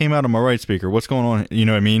one of them came out of my right speaker. What's going on? You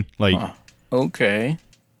know what I mean? Like, okay.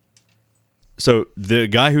 So the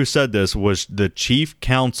guy who said this was the chief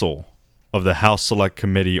counsel of the House Select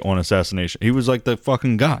Committee on Assassination. He was like the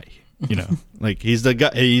fucking guy, like he's the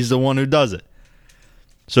guy. He's the one who does it.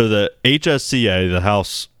 So the HSCA, the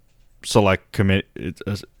House Select Committee,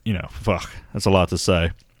 that's a lot to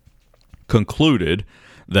say, concluded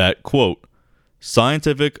that, quote,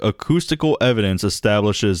 scientific acoustical evidence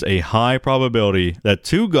establishes a high probability that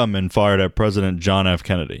 2 gunmen fired at President John F.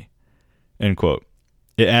 Kennedy, end quote.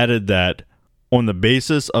 It added that, on the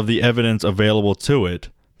basis of the evidence available to it,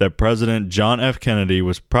 that President John F. Kennedy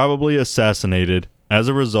was probably assassinated as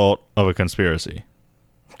a result of a conspiracy.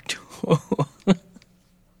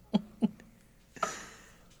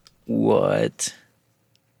 What?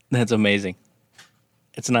 That's amazing.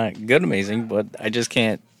 It's not good amazing, but I just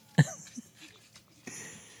can't.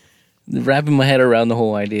 Wrapping my head around the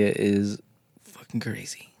whole idea is fucking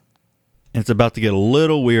crazy. It's about to get a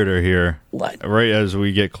little weirder here. What? Right as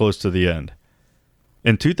we get close to the end.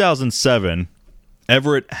 In 2007,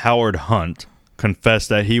 Everett Howard Hunt confessed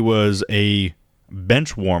that he was a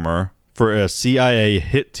bench warmer for a CIA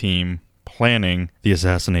hit team planning the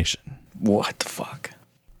assassination. What the fuck?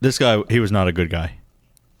 This guy, he was not a good guy.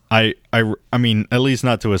 I mean, at least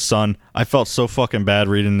not to his son. I felt so fucking bad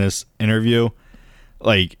reading this interview.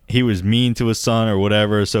 Like, he was mean to his son or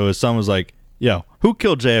whatever. So his son was like, yo, who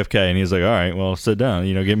killed JFK? And he's like, all right, well, sit down.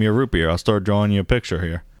 Give me a root beer. I'll start drawing you a picture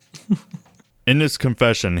here. In this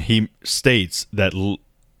confession, he states that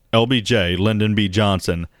LBJ, Lyndon B.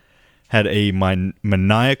 Johnson, had a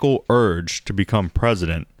maniacal urge to become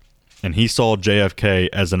president, and he saw JFK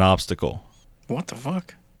as an obstacle. What the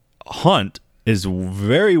fuck? Hunt is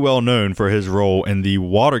very well known for his role in the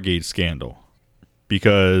Watergate scandal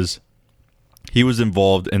because he was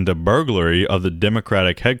involved in the burglary of the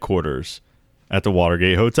Democratic headquarters at the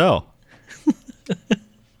Watergate Hotel.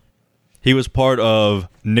 He was part of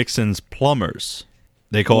Nixon's plumbers.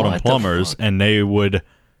 They called them plumbers, and they would,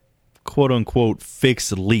 quote-unquote,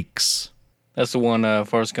 fix leaks. That's the one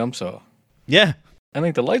Forrest Gump saw. Yeah. I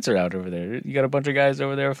think the lights are out over there. You got a bunch of guys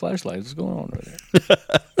over there with flashlights. What's going on over there?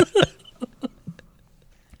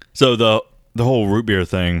 So the whole root beer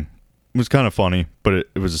thing was kind of funny, but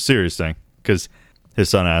it was a serious thing because his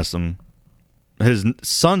son asked him. His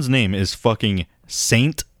son's name is fucking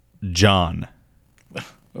Saint John.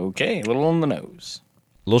 Okay, a little on the nose.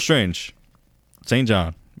 A little strange. St.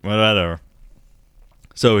 John. Whatever.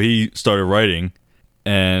 So he started writing,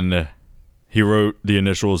 and he wrote the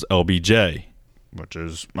initials LBJ, which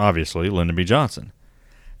is obviously Lyndon B. Johnson.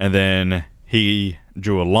 And then he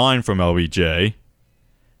drew a line from LBJ,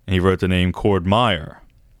 and he wrote the name Cord Meyer.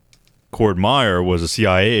 Cord Meyer was a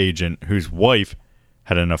CIA agent whose wife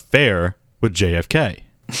had an affair with JFK.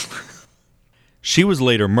 She was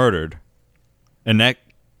later murdered, and that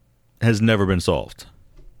has never been solved.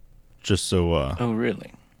 Just so... Oh,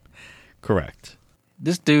 really? Correct.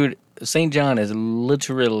 This dude, St. John, is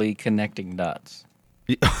literally connecting dots.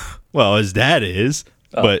 Well, his dad is,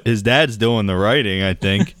 but his dad's doing the writing, I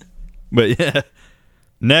think. But yeah.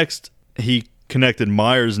 Next, he connected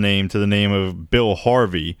Meyer's name to the name of Bill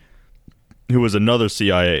Harvey, who was another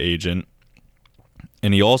CIA agent.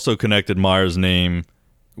 And he also connected Meyer's name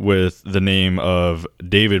with the name of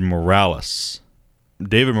David Morales.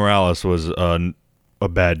 David Morales was a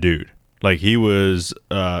bad dude. Like, he was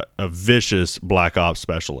a vicious black ops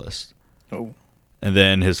specialist. Oh. And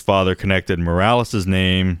then his father connected Morales'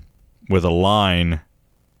 name with a line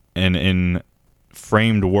and in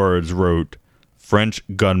framed words wrote, French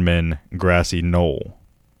gunman, grassy knoll.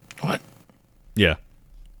 What? Yeah.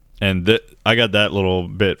 And I got that little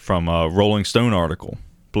bit from a Rolling Stone article,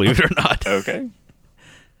 believe it or not. Okay.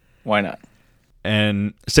 Why not?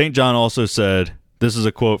 And St. John also said, this is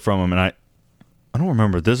a quote from him, and I don't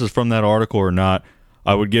remember if this is from that article or not.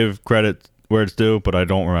 I would give credit where it's due, but I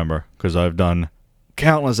don't remember because I've done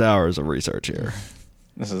countless hours of research here.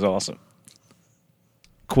 This is awesome.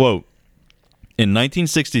 Quote, in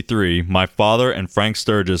 1963, my father and Frank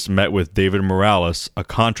Sturgis met with David Morales, a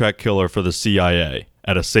contract killer for the CIA,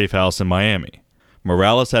 at a safe house in Miami.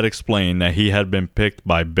 Morales had explained that he had been picked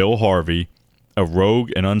by Bill Harvey, a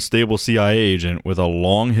rogue and unstable CIA agent with a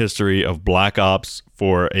long history of black ops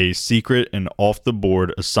for a secret and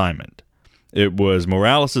off-the-board assignment. It was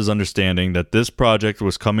Morales' understanding that this project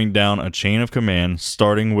was coming down a chain of command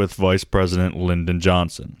starting with Vice President Lyndon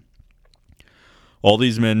Johnson. All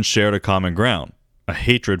these men shared a common ground, a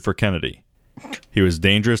hatred for Kennedy. He was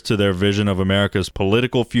dangerous to their vision of America's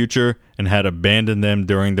political future and had abandoned them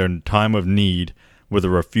during their time of need with a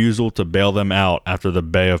refusal to bail them out after the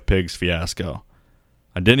Bay of Pigs fiasco.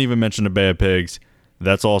 I didn't even mention the Bay of Pigs.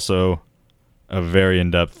 That's also a very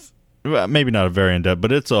in-depth, well, maybe not a very in-depth,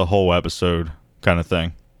 but it's a whole episode kind of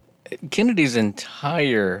thing. Kennedy's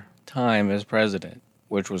entire time as president,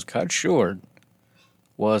 which was cut short,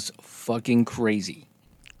 was fucking crazy.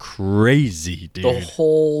 Crazy, dude. The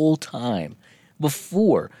whole time.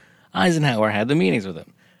 Before Eisenhower had the meetings with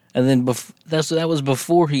him. And then that was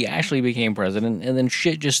before he actually became president, and then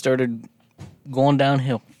shit just started going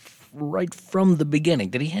downhill right from the beginning.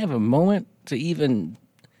 Did he have a moment to even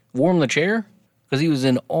warm the chair? Because he was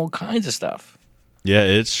in all kinds of stuff. Yeah,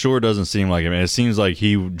 it sure doesn't seem like it, man. It seems like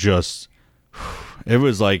he just It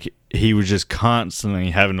was like he was just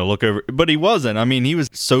constantly having to look over, but he wasn't. I mean, he was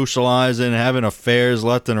socializing, having affairs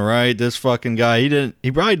left and right. This fucking guy,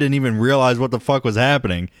 he probably didn't even realize what the fuck was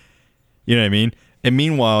happening. You know what I mean? And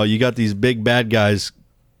meanwhile, you got these big bad guys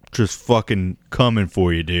just fucking coming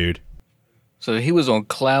for you, dude. So he was on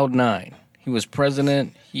cloud nine. He was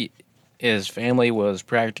president. His family was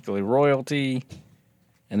practically royalty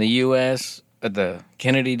in the U.S., the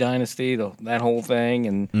Kennedy dynasty, that whole thing,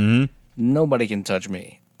 and nobody can touch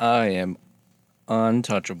me. I am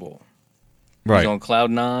untouchable. Right. He's on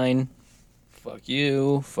cloud nine. Fuck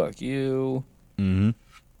you. Fuck you. Mm-hmm.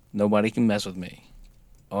 Nobody can mess with me.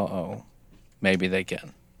 Uh-oh. Maybe they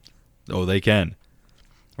can. Oh, they can.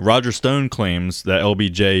 Roger Stone claims that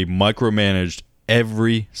LBJ micromanaged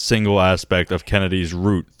every single aspect of Kennedy's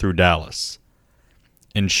route through Dallas,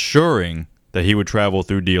 ensuring that he would travel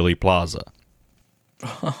through Dealey Plaza.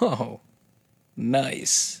 Oh,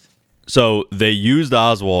 nice. So they used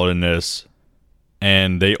Oswald in this,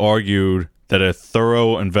 and they argued that a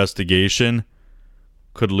thorough investigation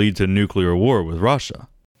could lead to nuclear war with Russia.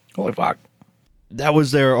 Holy fuck. That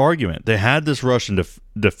was their argument. They had this Russian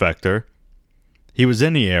defector. He was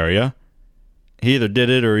in the area. He either did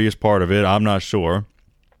it or he was part of it. I'm not sure.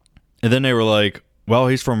 And then they were like, well,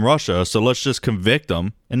 he's from Russia, so let's just convict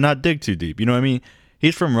him and not dig too deep. You know what I mean?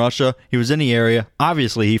 He's from Russia. He was in the area.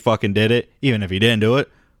 Obviously, he fucking did it, even if he didn't do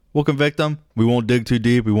it. We'll convict him. We won't dig too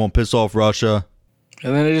deep. We won't piss off Russia.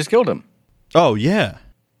 And then they just killed him. Oh, yeah.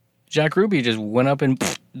 Jack Ruby just went up and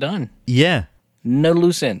done. Yeah. No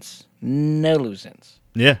loose ends. No loose ends.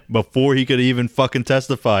 Yeah, before he could even fucking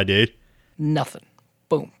testify, dude. Nothing.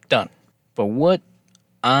 Boom. Done. But what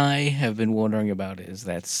I have been wondering about is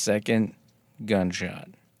that second gunshot.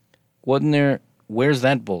 Wasn't there... Where's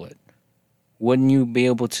that bullet? Wouldn't you be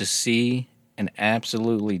able to see an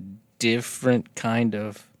absolutely different kind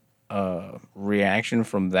of reaction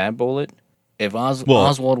from that bullet? If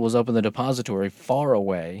Oswald was up in the depository far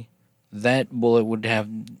away, that bullet would have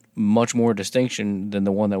much more distinction than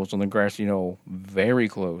the one that was on the grassy knoll very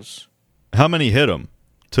close. How many hit him?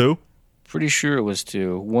 2? Pretty sure it was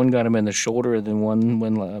 2. One got him in the shoulder, and then one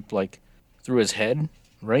went up, like, through his head,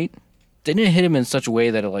 right? Didn't it hit him in such a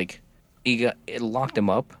way that it locked him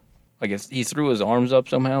up? Like, he threw his arms up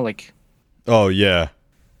somehow, like... Oh, yeah.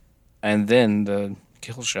 And then the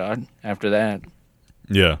kill shot after that.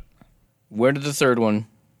 Yeah. Where did the third one...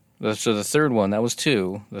 So the third one, that was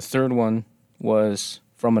 2. The third one was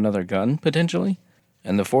from another gun, potentially.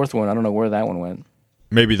 And the fourth one, I don't know where that one went.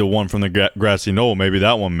 Maybe the one from the grassy knoll, maybe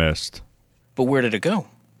that one missed. But where did it go?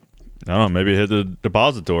 I don't know, maybe it hit the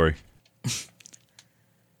depository.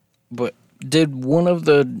 But did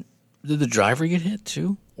the driver get hit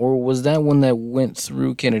too? Or was that one that went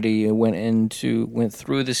through Kennedy and went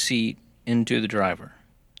through the seat into the driver?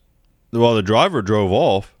 Well, the driver drove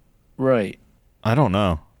off. Right. I don't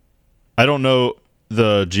know. I don't know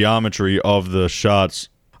the geometry of the shots.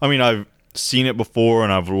 I mean, I've seen it before,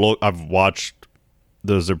 and I've watched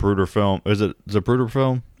the Zapruder film. Is it Zapruder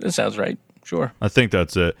film? That sounds right. Sure. I think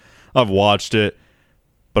that's it. I've watched it,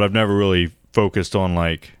 but I've never really focused on,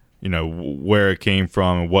 like, you know, where it came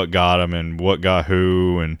from and what got him and what got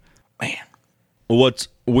who. And man, what's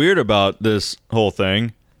weird about this whole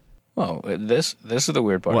thing? Oh, this is the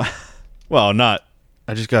weird part. Well, not.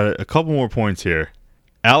 I just got a couple more points here.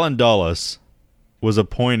 Alan Dulles was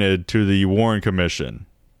appointed to the Warren Commission,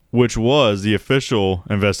 which was the official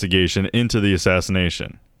investigation into the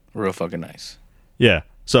assassination. Real fucking nice. Yeah.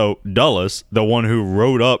 So Dulles, the one who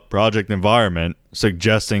wrote up Project Environment,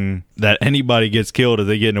 suggesting that anybody gets killed if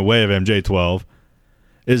they get in the way of MJ-12,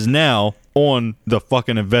 is now on the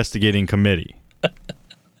fucking investigating committee.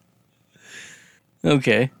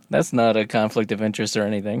 Okay. That's not a conflict of interest or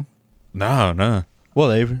anything. No.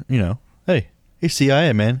 Well, hey, he's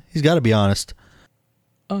CIA, man. He's got to be honest.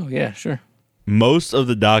 Oh, yeah, sure. Most of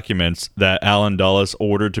the documents that Alan Dulles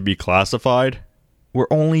ordered to be classified were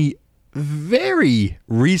only very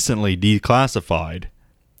recently declassified.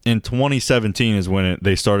 In 2017 is when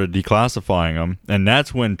they started declassifying them, and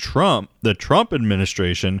that's when the Trump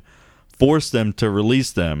administration, forced them to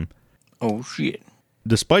release them. Oh, shit.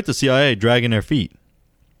 Despite the CIA dragging their feet.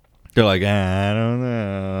 They're like, I don't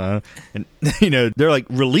know. And, they're like,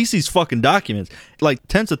 release these fucking documents. Like,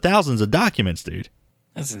 tens of thousands of documents, dude.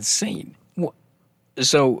 That's insane.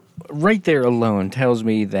 So, right there alone tells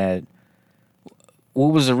me that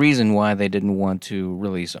what was the reason why they didn't want to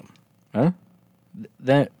release them? Huh?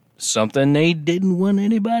 That something they didn't want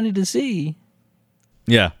anybody to see.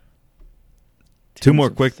 Yeah. Two more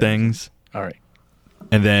quick things. All right.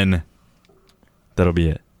 And then that'll be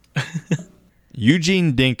it.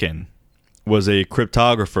 Eugene Dinkin was a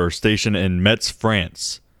cryptographer stationed in Metz,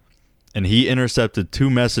 France, and he intercepted 2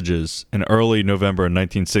 messages in early November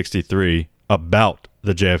 1963 about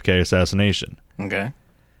the JFK assassination. Okay.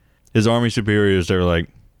 His army superiors, they were like,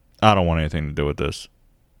 I don't want anything to do with this.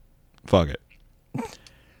 Fuck it.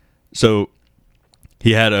 So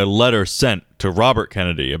he had a letter sent to Robert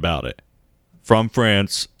Kennedy about it from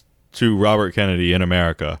France to Robert Kennedy in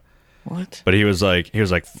America. What? But he was like,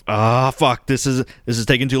 fuck, this is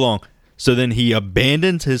taking too long. So then he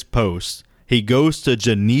abandons his post. He goes to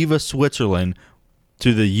Geneva, Switzerland,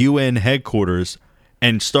 to the UN headquarters,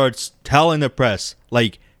 and starts telling the press,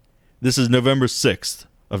 like, this is November 6th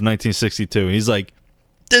of 1962. And he's like,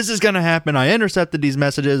 this is going to happen. I intercepted these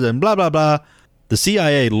messages and blah, blah, blah. The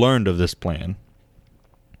CIA learned of this plan,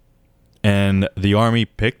 and the Army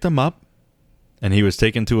picked him up, and he was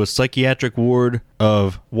taken to a psychiatric ward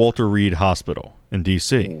of Walter Reed Hospital in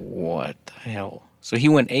D.C. What the hell? So he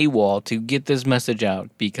went AWOL to get this message out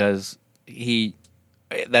because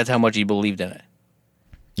that's how much he believed in it.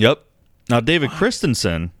 Yep. Now, David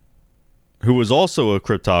Christensen, who was also a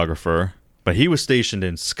cryptographer, but he was stationed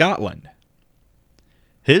in Scotland.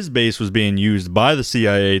 His base was being used by the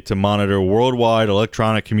CIA to monitor worldwide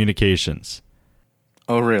electronic communications.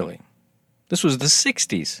 Oh, really? This was the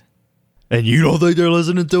 60s. And you don't think they're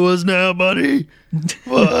listening to us now, buddy?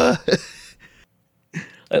 What?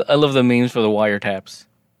 I love the memes for the wiretaps.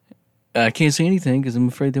 I can't say anything because I'm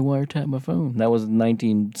afraid they wiretap my phone. That was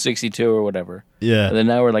 1962 or whatever. Yeah. And then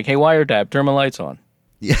now we're like, hey, wiretap, turn my lights on.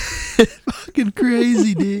 Yeah. Fucking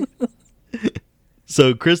crazy, dude.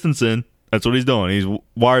 So Christensen, that's what he's doing. He's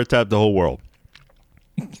wiretapped the whole world.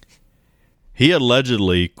 He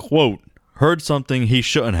allegedly, quote, heard something he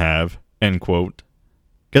shouldn't have, end quote.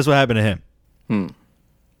 Guess what happened to him?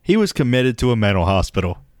 He was committed to a mental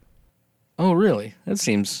hospital. Oh, really? That's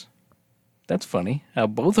funny how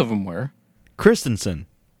both of them were. Christensen,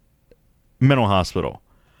 mental hospital.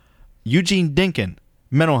 Eugene Dinkin,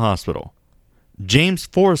 mental hospital. James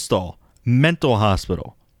Forrestal, mental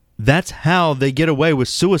hospital. That's how they get away with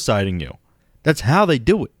suiciding you. That's how they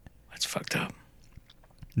do it. That's fucked up.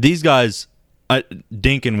 These guys,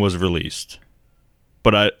 Dinkin was released.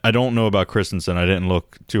 But I don't know about Christensen. I didn't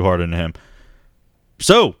look too hard into him.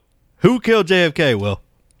 So, who killed JFK, Will?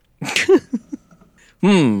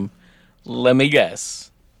 Let me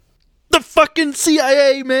guess. The fucking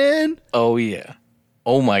CIA, man! Oh, yeah.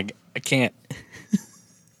 Oh, my... I can't...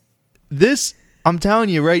 This, I'm telling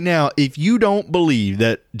you right now, if you don't believe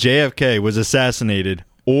that JFK was assassinated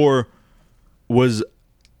or was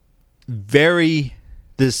the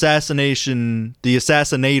assassin, the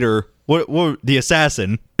assassin.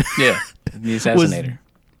 Yeah, the assassinator.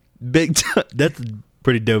 That's a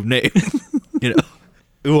pretty dope name. You know,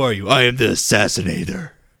 who are you? I am the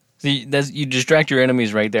assassinator. See, you distract your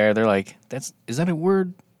enemies right there. They're like, is that a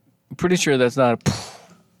word? I'm pretty sure that's not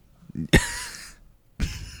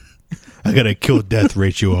I got a kill death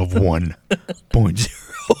ratio of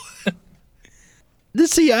 1.0. The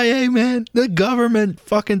CIA, man, the government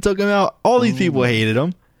fucking took him out. All these people hated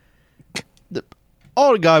him.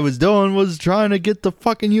 All the guy was doing was trying to get the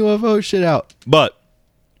fucking UFO shit out. But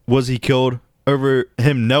was he killed over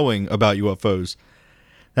him knowing about UFOs?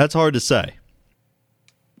 That's hard to say.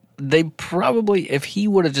 They probably, if he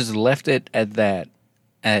would have just left it at that,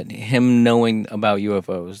 at him knowing about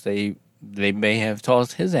UFOs, they may have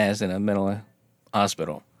tossed his ass in a mental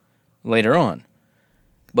hospital later on.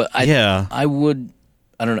 But I don't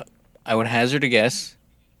know. I would hazard a guess,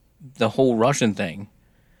 the whole Russian thing.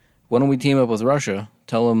 Why don't we team up with Russia,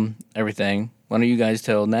 tell them everything? Why don't you guys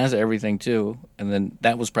tell NASA everything too? And then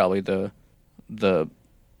that was probably the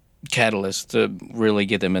catalyst to really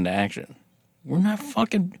get them into action. We're not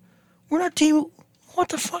team. What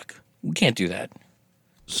the fuck? We can't do that.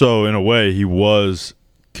 So in a way, he was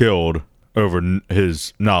killed over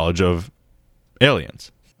his knowledge of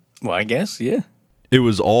aliens. Well, I guess, yeah. It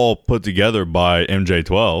was all put together by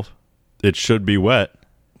MJ12. It should be wet.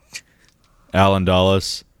 Alan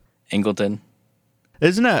Dulles. Angleton.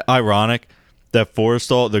 Isn't that ironic that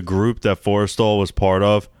Forrestal, the group that Forrestal was part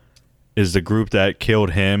of, is the group that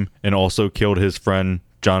killed him and also killed his friend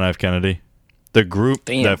John F. Kennedy? The group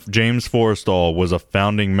that James Forrestal was a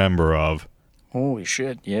founding member of. Holy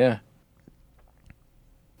shit, yeah.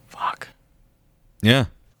 Fuck. Yeah.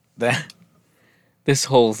 This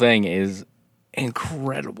whole thing is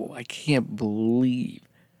incredible. I can't believe.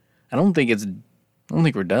 I don't think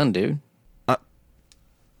we're done, dude.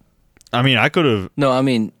 I mean, I could have. No, I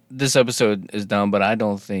mean, this episode is done, but I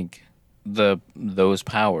don't think those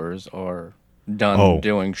powers are done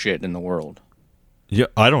doing shit in the world. Yeah,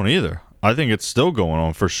 I don't either. I think it's still going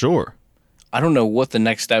on for sure. I don't know what the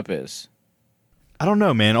next step is. I don't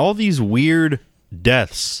know, man. All these weird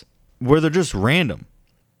deaths where they're just random.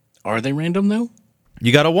 Are they random though?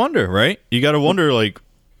 You got to wonder, right? You got to wonder, like,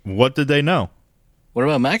 what did they know? What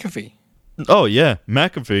about McAfee? Oh, yeah.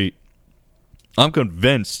 McAfee. I'm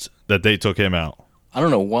convinced that they took him out. I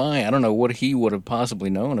don't know why. I don't know what he would have possibly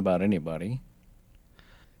known about anybody.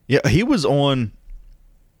 Yeah, he was on,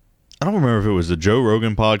 I don't remember if it was the Joe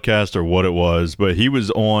Rogan podcast or what it was, but he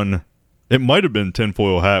was on, it might have been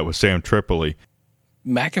Tinfoil Hat with Sam Tripoli.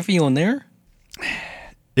 McAfee on there?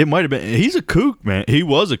 It might have been. He's a kook, man. He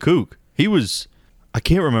was a kook. He was, I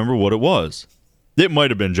can't remember what it was. It might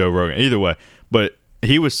have been Joe Rogan. Either way. But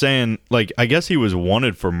he was saying, like, I guess he was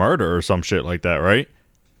wanted for murder or some shit like that, right?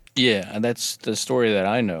 Yeah, and that's the story that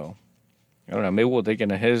I know. I don't know. Maybe we'll dig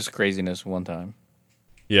into his craziness one time.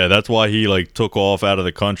 Yeah, that's why he, like, took off out of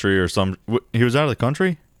the country or some. He was out of the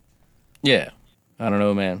country? Yeah. I don't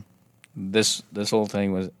know, man. This whole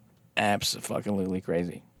thing was abso-fucking-lutely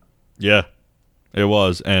crazy. Yeah, it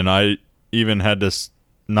was. And I even had to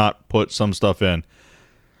not put some stuff in.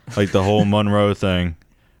 Like the whole Monroe thing.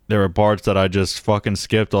 There were parts that I just fucking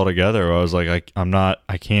skipped altogether. I was like,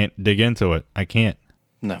 I can't dig into it. I can't.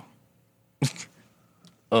 No.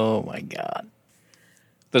 Oh, my God.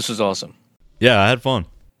 This was awesome. Yeah, I had fun.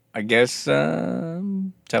 I guess tell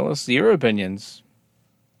us your opinions.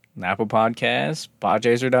 Apple Podcasts,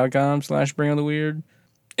 podchaser.com/bringontheweird,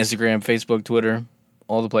 Instagram, Facebook, Twitter,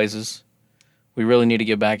 all the places. We really need to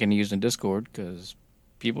get back into using Discord because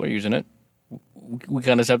people are using it. We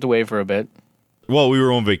kind of stepped away for a bit. Well, we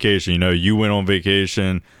were on vacation. You know, you went on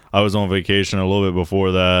vacation. I was on vacation a little bit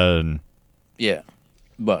before that. And Yeah.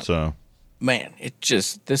 But, so, man,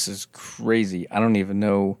 this is crazy. I don't even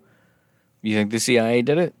know. You think the CIA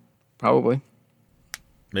did it? Probably.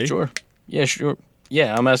 me? Sure. Yeah, sure.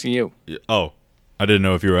 Yeah, I'm asking you. Oh, I didn't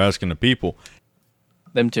know if you were asking the people.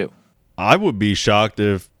 Them too. I would be shocked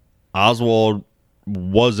if Oswald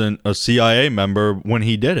wasn't a CIA member when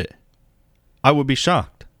he did it. I would be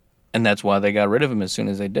shocked. And that's why they got rid of him as soon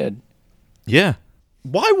as they did. Yeah.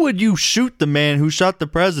 Why would you shoot the man who shot the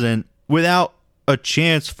president without a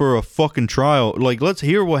chance for a fucking trial? Like, let's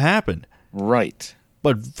hear what happened. Right.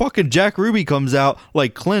 But fucking Jack Ruby comes out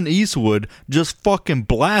like Clint Eastwood, just fucking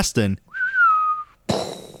blasting.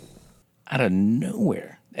 Out of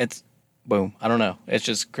nowhere. It's boom. I don't know. It's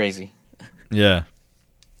just crazy. Yeah.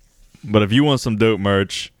 But if you want some dope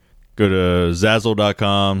merch, go to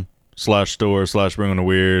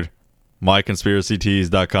Zazzle.com/store/bringontheweird,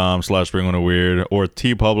 myconspiracytees.com/bringontheweird, or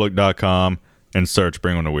tpublic.com and search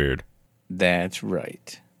Bring on the Weird. That's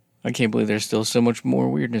right. I can't believe there's still so much more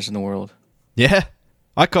weirdness in the world. Yeah.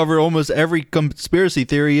 I covered almost every conspiracy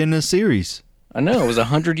theory in this series. I know. It was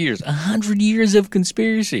 100 years. 100 years of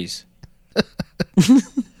conspiracies.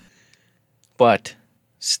 But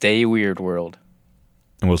stay weird, world.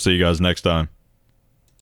 And we'll see you guys next time.